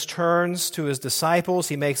 Jesus turns to his disciples.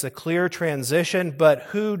 He makes a clear transition. "But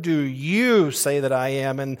who do you say that I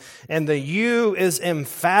am?" And the "you" is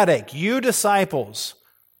emphatic. You disciples.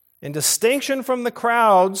 In distinction from the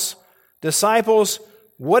crowds, disciples,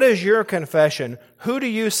 what is your confession? Who do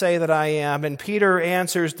you say that I am? And Peter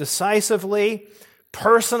answers decisively,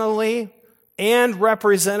 personally, and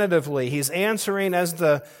representatively. He's answering as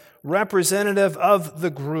the representative of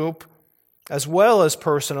the group as well as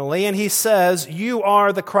personally. And he says, "You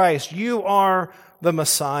are the Christ. You are the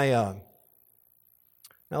Messiah."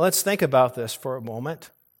 Now let's think about this for a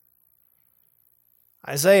moment.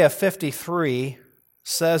 Isaiah 53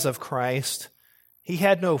 says of Christ, "He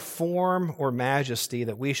had no form or majesty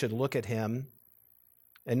that we should look at him,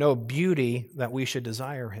 and no beauty that we should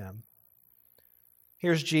desire him."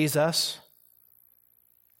 Here's Jesus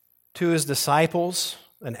to his disciples,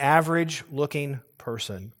 an average-looking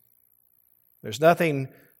person. There's nothing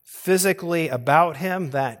physically about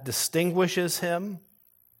him that distinguishes him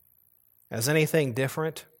as anything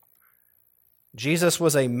different. Jesus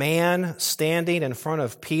was a man standing in front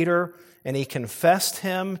of Peter, and he confessed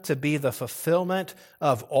him to be the fulfillment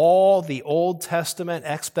of all the Old Testament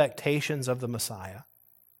expectations of the Messiah.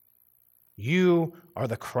 You are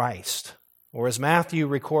the Christ. Or as Matthew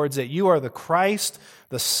records it, you are the Christ,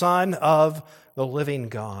 the Son of the living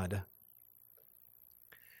God.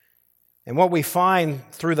 And what we find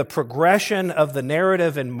through the progression of the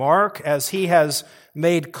narrative in Mark, as he has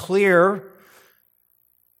made clear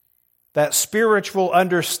that spiritual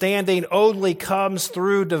understanding only comes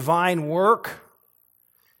through divine work,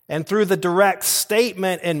 and through the direct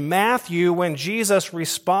statement in Matthew when Jesus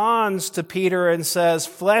responds to Peter and says,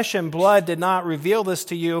 "Flesh and blood did not reveal this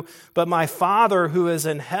to you, but my Father who is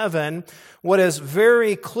in heaven," what is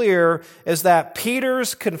very clear is that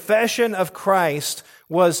Peter's confession of Christ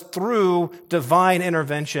was through divine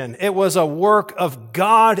intervention. It was a work of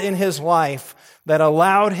God in his life that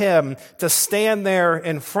allowed him to stand there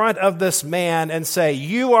in front of this man and say,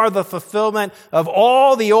 you are the fulfillment of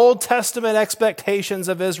all the Old Testament expectations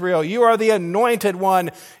of Israel. You are the anointed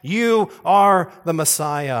one. You are the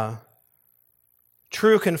Messiah.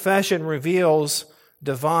 True confession reveals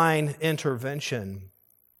divine intervention.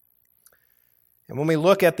 And when we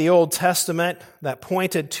look at the Old Testament that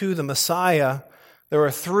pointed to the Messiah, there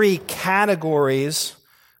are three categories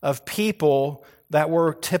of people that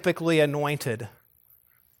were typically anointed.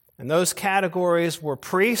 And those categories were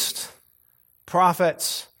priests,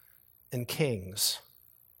 prophets, and kings.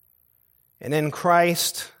 And in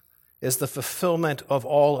Christ is the fulfillment of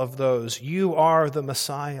all of those. You are the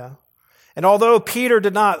Messiah. And although Peter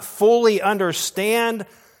did not fully understand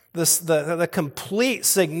the complete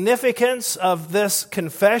significance of this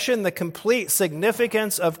confession, the complete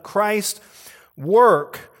significance of Christ's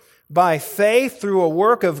work, by faith, through a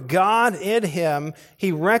work of God in him,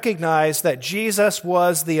 he recognized that Jesus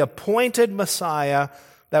was the appointed Messiah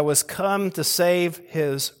that was come to save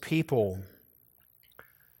his people.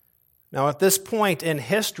 Now, at this point in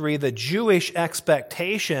history, the Jewish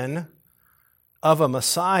expectation of a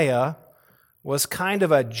Messiah was kind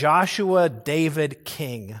of a Joshua David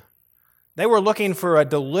king. They were looking for a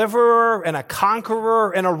deliverer and a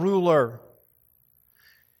conqueror and a ruler.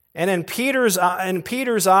 And in Peter's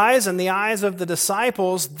eyes and the eyes of the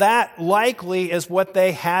disciples, that likely is what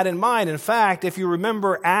they had in mind. In fact, if you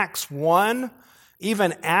remember Acts 1,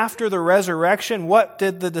 even after the resurrection, what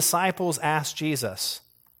did the disciples ask Jesus?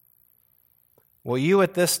 Will you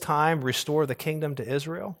at this time restore the kingdom to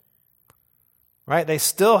Israel? Right? They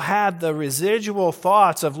still had the residual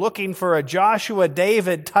thoughts of looking for a Joshua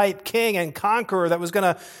David type king and conqueror that was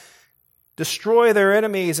going to destroy their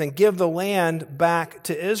enemies and give the land back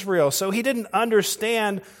to Israel. So he didn't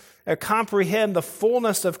understand or comprehend the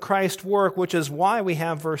fullness of Christ's work, which is why we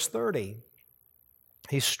have verse 30.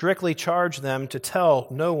 He strictly charged them to tell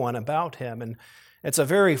no one about him. And it's a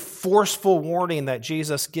very forceful warning that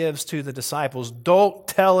Jesus gives to the disciples. Don't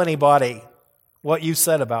tell anybody what you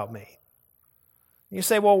said about me. You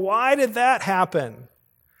say, well, why did that happen?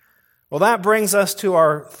 Well, that brings us to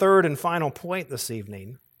our third and final point this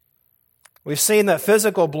evening. We've seen that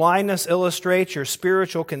physical blindness illustrates your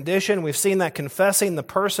spiritual condition. We've seen that confessing the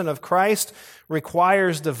person of Christ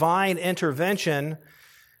requires divine intervention.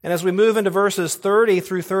 And as we move into verses 30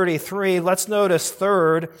 through 33, let's notice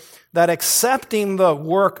third, that accepting the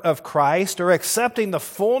work of Christ or accepting the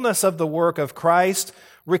fullness of the work of Christ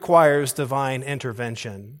requires divine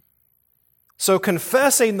intervention. So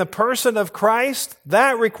confessing the person of Christ,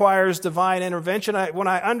 that requires divine intervention. When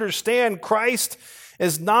I understand Christ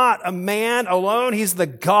is not a man alone. He's the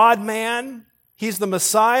God-man. He's the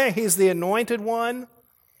Messiah. He's the anointed one.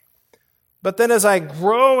 But then as I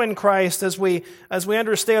grow in Christ, as we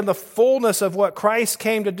understand the fullness of what Christ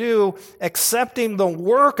came to do, accepting the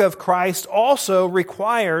work of Christ also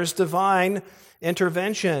requires divine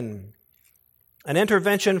intervention. An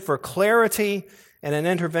intervention for clarity and an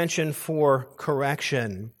intervention for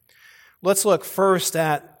correction. Let's look first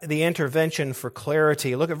at the intervention for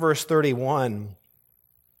clarity. Look at verse 31.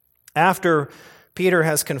 After Peter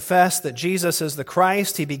has confessed that Jesus is the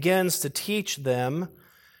Christ, he begins to teach them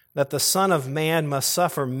that the Son of Man must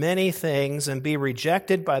suffer many things and be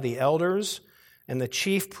rejected by the elders and the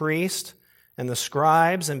chief priest and the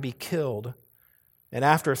scribes and be killed, and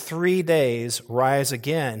after 3 days rise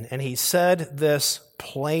again. And he said this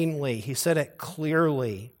plainly. He said it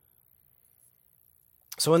clearly.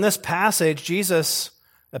 So in this passage, Jesus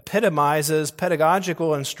epitomizes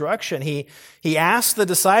pedagogical instruction. He asks the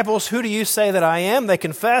disciples, who do you say that I am? They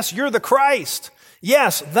confess, you're the Christ.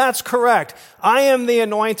 Yes, that's correct. I am the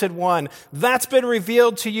anointed one. That's been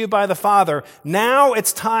revealed to you by the Father. Now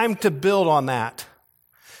it's time to build on that.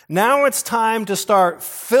 Now it's time to start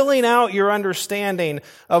filling out your understanding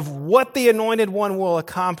of what the anointed one will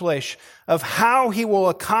accomplish, of how he will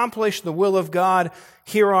accomplish the will of God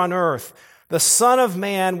here on earth. The Son of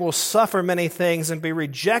Man will suffer many things and be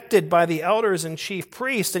rejected by the elders and chief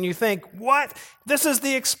priests. And you think, what? This is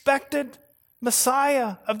the expected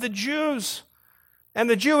Messiah of the Jews. And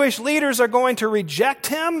the Jewish leaders are going to reject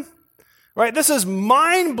him? Right? This is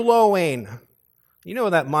mind-blowing. You know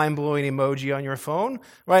that mind-blowing emoji on your phone,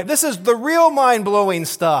 right? This is the real mind-blowing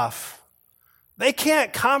stuff. They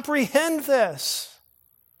can't comprehend this.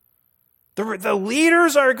 The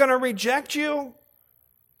leaders are going to reject you.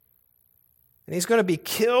 And he's going to be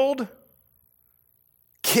killed.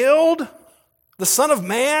 Killed. The Son of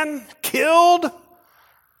Man, killed.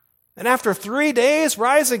 And after 3 days,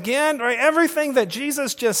 rise again. Right? Everything that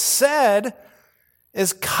Jesus just said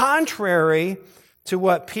is contrary to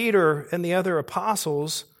what Peter and the other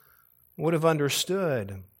apostles would have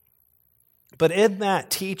understood. But in that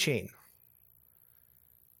teaching,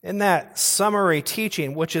 in that summary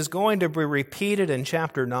teaching, which is going to be repeated in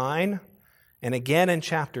chapter 9 and again in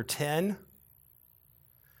chapter 10,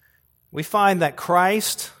 we find that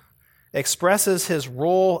Christ expresses his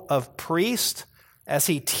role of priest as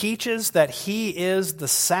he teaches that he is the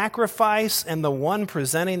sacrifice and the one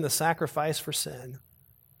presenting the sacrifice for sin.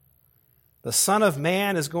 The Son of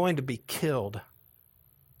Man is going to be killed,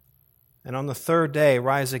 and on the third day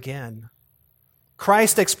rise again.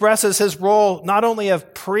 Christ expresses his role not only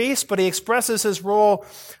of priest, but he expresses his role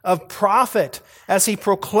of prophet as he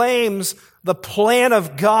proclaims the plan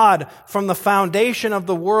of God from the foundation of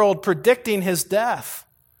the world, predicting his death.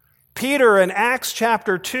 Peter in Acts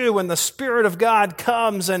chapter 2, when the Spirit of God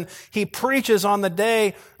comes and he preaches on the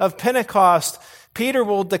day of Pentecost, Peter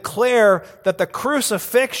will declare that the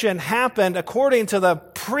crucifixion happened according to the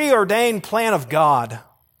preordained plan of God.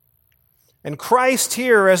 And Christ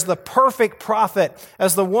here as the perfect prophet,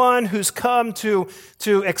 as the one who's come to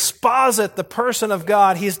exposit the person of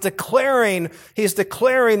God, he's declaring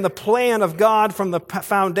the plan of God from the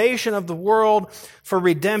foundation of the world for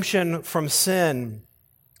redemption from sin.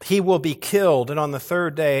 He will be killed and on the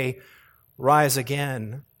third day rise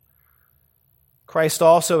again. Christ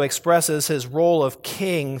also expresses his role of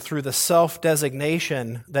king through the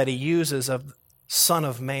self-designation that he uses of Son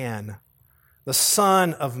of Man. The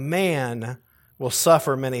Son of Man will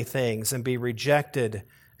suffer many things and be rejected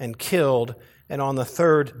and killed, and on the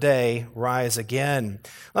third day rise again.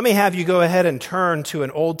 Let me have you go ahead and turn to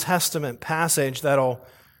an Old Testament passage that'll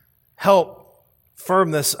help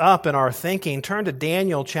firm this up in our thinking. Turn to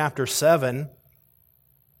Daniel chapter 7.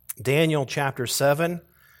 Daniel chapter 7,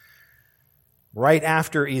 right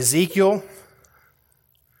after Ezekiel,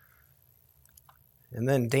 and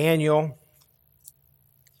then Daniel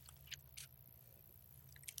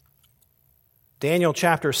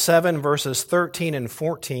chapter 7, verses 13 and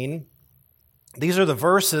 14. These are the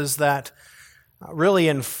verses that really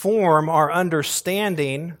inform our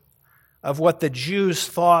understanding of what the Jews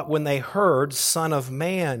thought when they heard Son of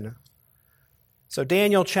Man. So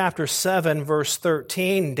Daniel chapter 7, verse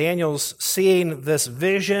 13, Daniel's seeing this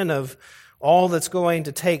vision of all that's going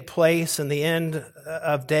to take place in the end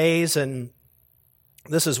of days, and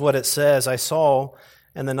this is what it says: I saw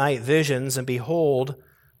in the night visions, and behold,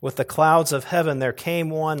 with the clouds of heaven there came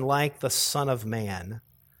one like the Son of Man.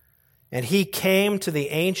 And he came to the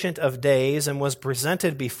Ancient of Days and was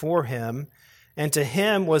presented before him, and to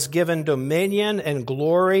him was given dominion and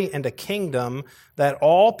glory and a kingdom, that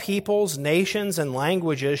all peoples, nations, and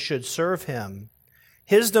languages should serve him.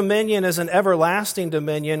 His dominion is an everlasting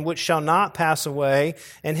dominion which shall not pass away,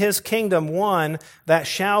 and his kingdom one that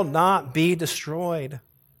shall not be destroyed.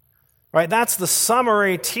 Right, that's the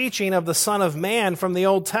summary teaching of the Son of Man from the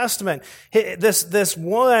Old Testament. This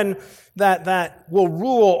one that will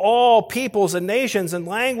rule all peoples and nations and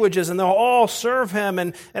languages, and they'll all serve him,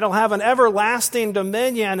 and it'll have an everlasting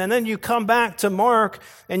dominion. And then you come back to Mark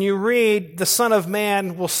and you read, the Son of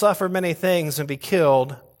Man will suffer many things and be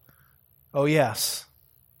killed. Oh yes,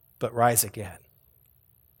 but rise again.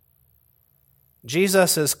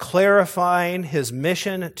 Jesus is clarifying his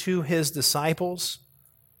mission to his disciples.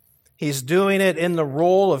 He's doing it in the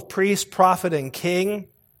role of priest, prophet, and king.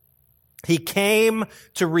 He came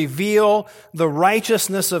to reveal the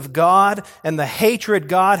righteousness of God and the hatred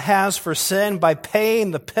God has for sin by paying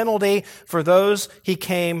the penalty for those he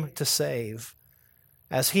came to save.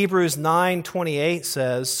 As Hebrews 9:28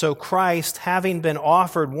 says, so Christ, having been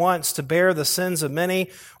offered once to bear the sins of many,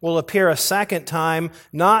 will appear a second time,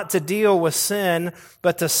 not to deal with sin,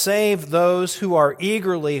 but to save those who are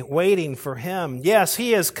eagerly waiting for him. Yes,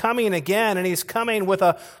 he is coming again, and he's coming with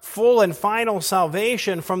a full and final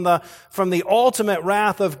salvation from the ultimate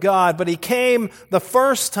wrath of God. But he came the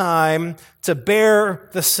first time to bear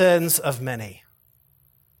the sins of many.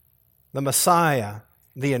 The Messiah,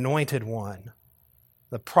 the Anointed One,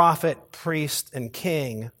 the prophet, priest, and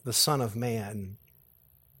king, the Son of Man.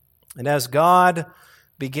 And as God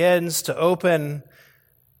begins to open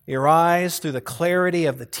your eyes through the clarity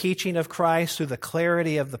of the teaching of Christ, through the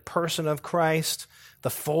clarity of the person of Christ, the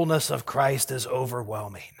fullness of Christ is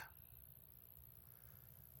overwhelming.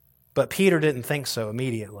 But Peter didn't think so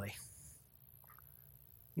immediately.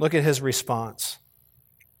 Look at his response.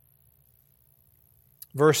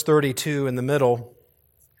 Verse 32 in the middle.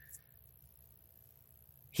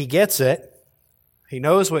 He gets it. He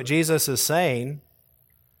knows what Jesus is saying.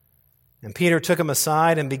 And Peter took him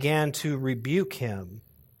aside and began to rebuke him.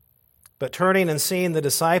 But turning and seeing the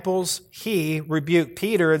disciples, he rebuked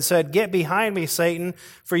Peter and said, "Get behind me, Satan,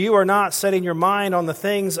 for you are not setting your mind on the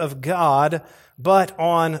things of God, but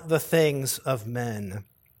on the things of men."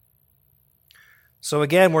 So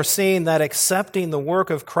again, we're seeing that accepting the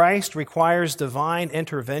work of Christ requires divine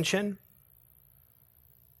intervention.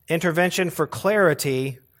 Intervention for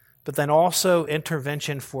clarity, but then also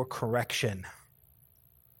intervention for correction.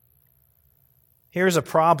 Here's a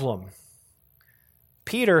problem.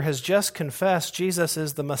 Peter has just confessed Jesus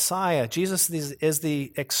is the Messiah. Jesus is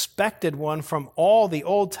the expected one from all the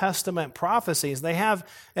Old Testament prophecies. They have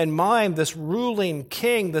in mind this ruling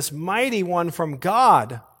king, this mighty one from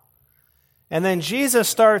God. And then Jesus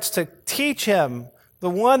starts to teach him, the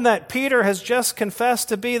one that Peter has just confessed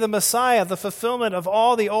to be the Messiah, the fulfillment of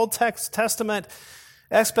all the Old Testament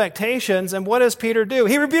expectations. And what does Peter do?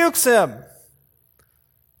 He rebukes him.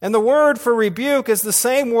 And the word for rebuke is the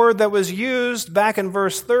same word that was used back in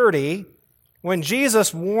verse 30 when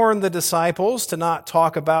Jesus warned the disciples to not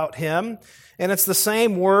talk about him. And it's the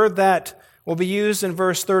same word that will be used in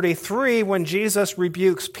verse 33 when Jesus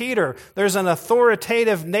rebukes Peter. There's an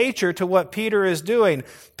authoritative nature to what Peter is doing.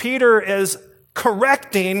 Peter is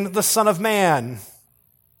correcting the Son of Man.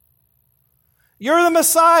 You're the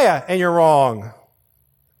Messiah, and you're wrong.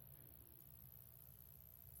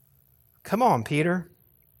 Come on, Peter.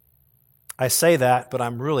 I say that, but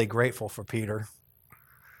I'm really grateful for Peter.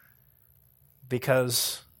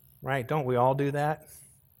 Because, right, don't we all do that?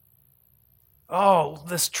 Oh,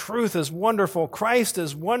 this truth is wonderful. Christ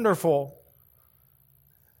is wonderful.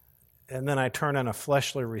 And then I turn in a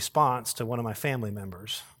fleshly response to one of my family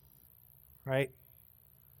members, right?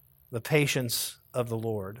 The patience of the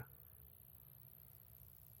Lord.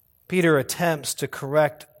 Peter attempts to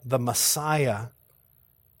correct the Messiah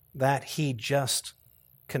that he just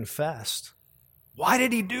confessed. Why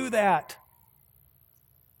did he do that?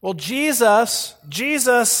 Well, Jesus'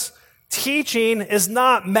 teaching is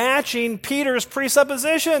not matching Peter's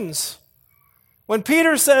presuppositions. When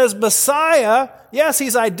Peter says Messiah, yes,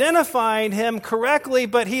 he's identifying him correctly,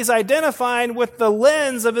 but he's identifying with the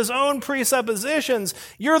lens of his own presuppositions.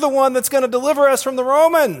 You're the one that's going to deliver us from the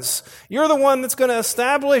Romans. You're the one that's going to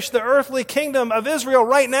establish the earthly kingdom of Israel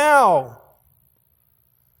right now.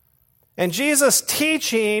 And Jesus'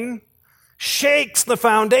 teaching shakes the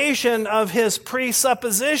foundation of his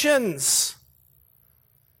presuppositions.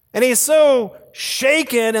 And he's so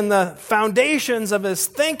shaken in the foundations of his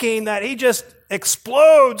thinking that he just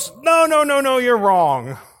explodes. No, you're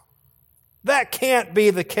wrong. That can't be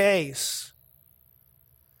the case.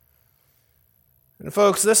 And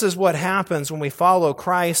folks, this is what happens when we follow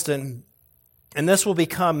Christ, and this will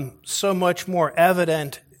become so much more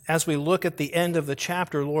evident as we look at the end of the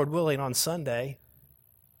chapter, Lord willing, on Sunday.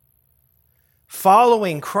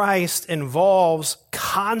 Following Christ involves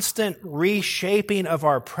constant reshaping of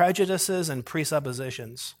our prejudices and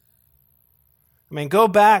presuppositions. I mean, go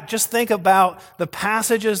back, just think about the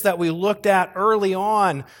passages that we looked at early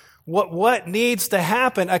on. What needs to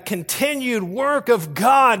happen? A continued work of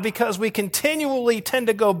God, because we continually tend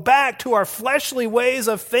to go back to our fleshly ways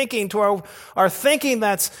of thinking, to our thinking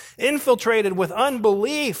that's infiltrated with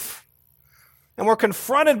unbelief. And we're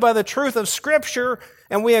confronted by the truth of Scripture,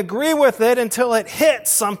 and we agree with it until it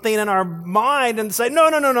hits something in our mind and say, no,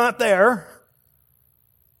 not there.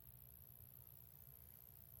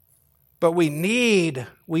 But we need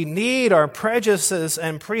our prejudices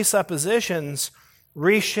and presuppositions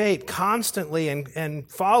reshaped constantly, and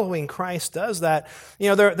following Christ does that. You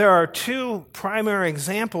know, there are two primary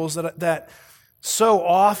examples that so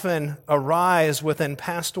often arise within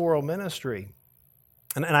pastoral ministry.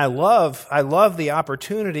 And I love the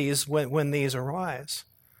opportunities when these arise.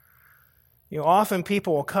 You know, often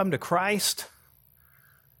people will come to Christ.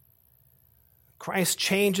 Christ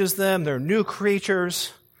changes them. They're new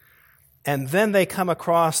creatures. And then they come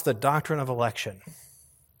across the doctrine of election.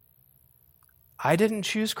 I didn't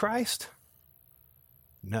choose Christ?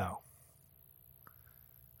 No.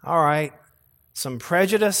 All right. Some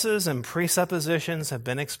prejudices and presuppositions have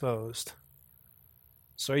been exposed.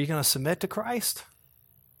 So are you going to submit to Christ?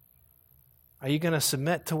 Are you going to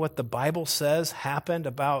submit to what the Bible says happened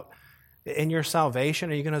about in your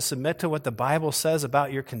salvation? Are you going to submit to what the Bible says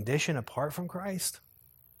about your condition apart from Christ?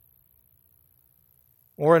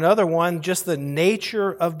 Or another one, just the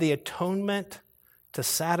nature of the atonement to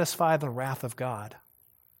satisfy the wrath of God.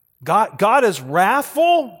 God is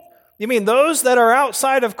wrathful? You mean those that are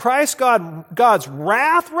outside of Christ, God's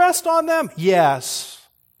wrath rests on them? Yes.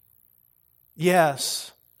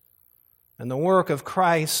 Yes. And the work of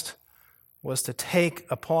Christ was to take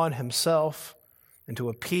upon himself and to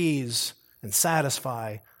appease and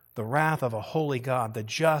satisfy the wrath of a holy God, the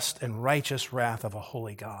just and righteous wrath of a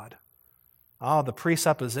holy God. The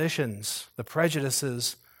presuppositions, the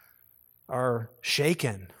prejudices are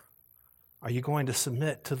shaken. Are you going to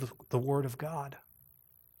submit to the Word of God?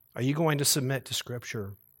 Are you going to submit to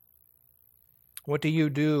Scripture? What do you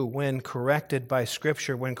do when corrected by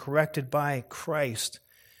Scripture, when corrected by Christ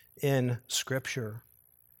in Scripture?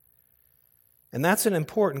 And that's an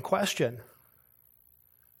important question.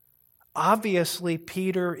 Obviously,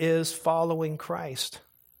 Peter is following Christ.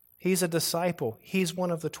 He's a disciple. He's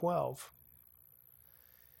one of the 12.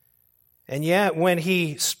 And yet, when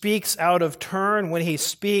he speaks out of turn, when he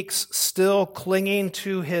speaks still clinging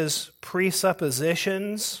to his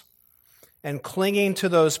presuppositions and clinging to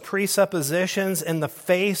those presuppositions in the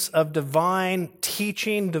face of divine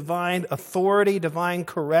teaching, divine authority, divine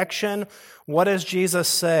correction, what does Jesus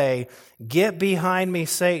say? Get behind me,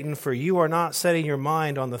 Satan, for you are not setting your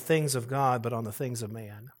mind on the things of God, but on the things of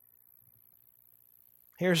man.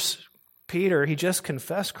 Here's Peter. He just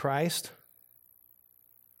confessed Christ.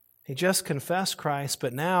 He just confessed Christ,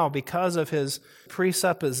 but now, because of his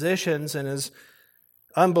presuppositions and his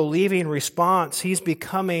unbelieving response, he's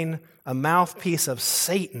becoming a mouthpiece of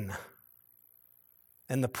Satan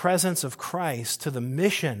in the presence of Christ to the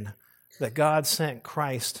mission that God sent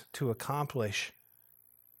Christ to accomplish.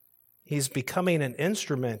 He's becoming an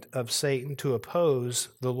instrument of Satan to oppose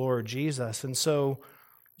the Lord Jesus. And so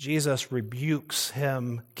Jesus rebukes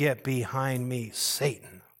him, "Get behind me,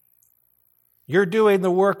 Satan." You're doing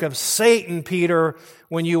the work of Satan, Peter,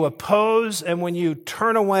 when you oppose and when you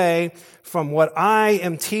turn away from what I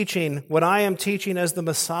am teaching as the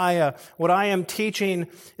Messiah, what I am teaching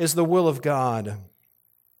is the will of God.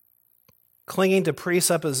 Clinging to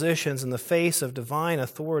presuppositions in the face of divine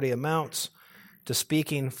authority amounts to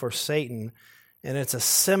speaking for Satan, and it's a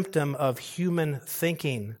symptom of human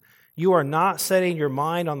thinking. You are not setting your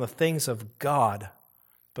mind on the things of God,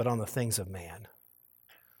 but on the things of man.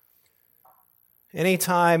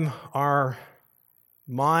 Anytime our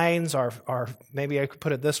minds, maybe I could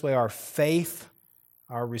put it this way, our faith,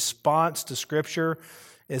 our response to Scripture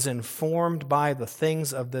is informed by the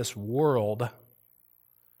things of this world,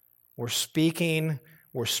 we're speaking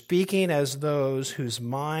as those whose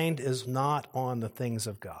mind is not on the things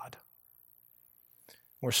of God.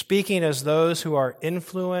 We're speaking as those who are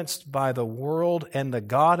influenced by the world, and the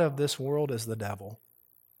god of this world is the devil.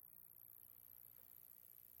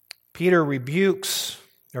 Peter rebukes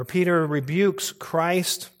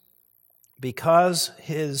Christ because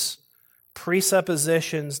his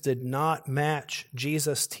presuppositions did not match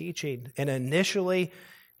Jesus' teaching. And initially,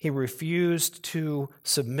 he refused to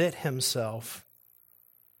submit himself.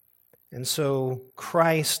 And so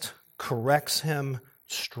Christ corrects him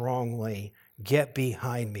strongly. Get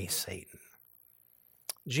behind me, Satan.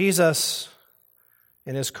 Jesus,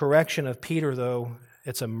 in his correction of Peter, though,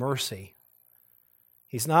 it's a mercy.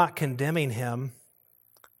 He's not condemning him,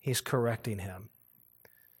 he's correcting him.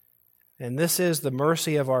 And this is the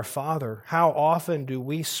mercy of our Father. How often do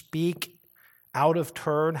we speak out of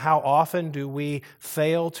turn? How often do we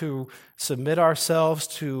fail to submit ourselves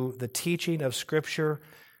to the teaching of Scripture?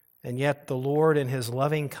 And yet the Lord, in his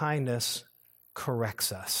loving kindness,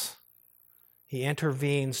 corrects us. He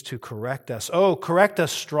intervenes to correct us. Correct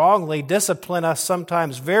us strongly, discipline us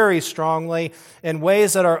sometimes very strongly in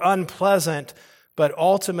ways that are unpleasant, but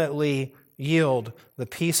ultimately yield the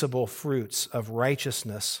peaceable fruits of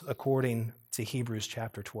righteousness according to Hebrews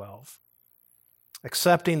chapter 12.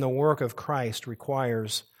 Accepting the work of Christ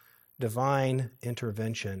requires divine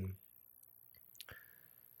intervention.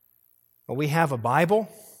 We have a Bible.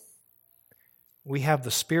 We have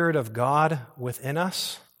the Spirit of God within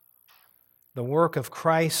us. The work of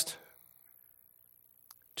Christ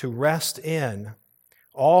to rest in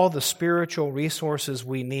all the spiritual resources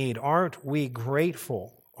we need. Aren't we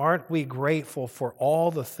grateful? Aren't we grateful for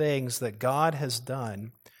all the things that God has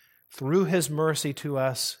done through his mercy to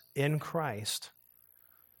us in Christ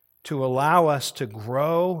to allow us to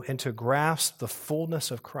grow and to grasp the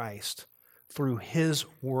fullness of Christ through his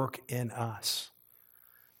work in us?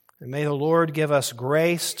 And may the Lord give us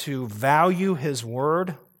grace to value his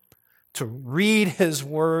word, to read his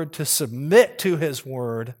word, to submit to his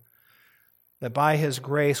word, that by his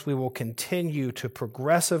grace we will continue to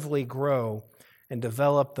progressively grow and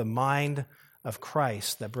develop the mind of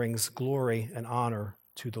Christ that brings glory and honor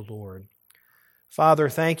to the Lord. Father,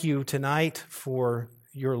 thank you tonight for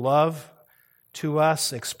your love to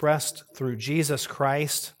us expressed through Jesus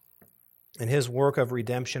Christ and his work of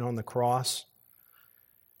redemption on the cross.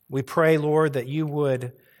 We pray, Lord, that you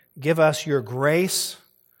would give us your grace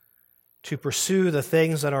to pursue the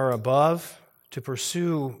things that are above, to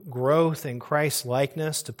pursue growth in Christ's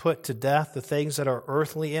likeness, to put to death the things that are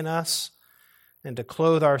earthly in us, and to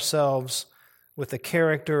clothe ourselves with the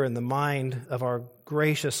character and the mind of our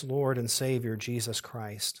gracious Lord and Savior, Jesus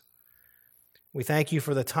Christ. We thank you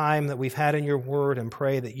for the time that we've had in your word and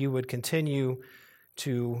pray that you would continue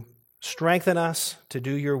to strengthen us to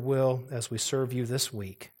do your will as we serve you this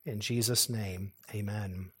week. In Jesus' name,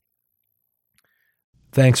 amen.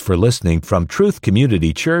 Thanks for listening from Truth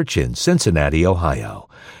Community Church in Cincinnati, Ohio.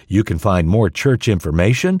 You can find more church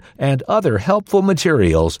information and other helpful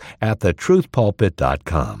materials at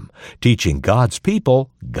thetruthpulpit.com, teaching God's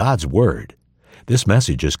people God's Word. This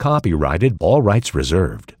message is copyrighted, all rights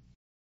reserved.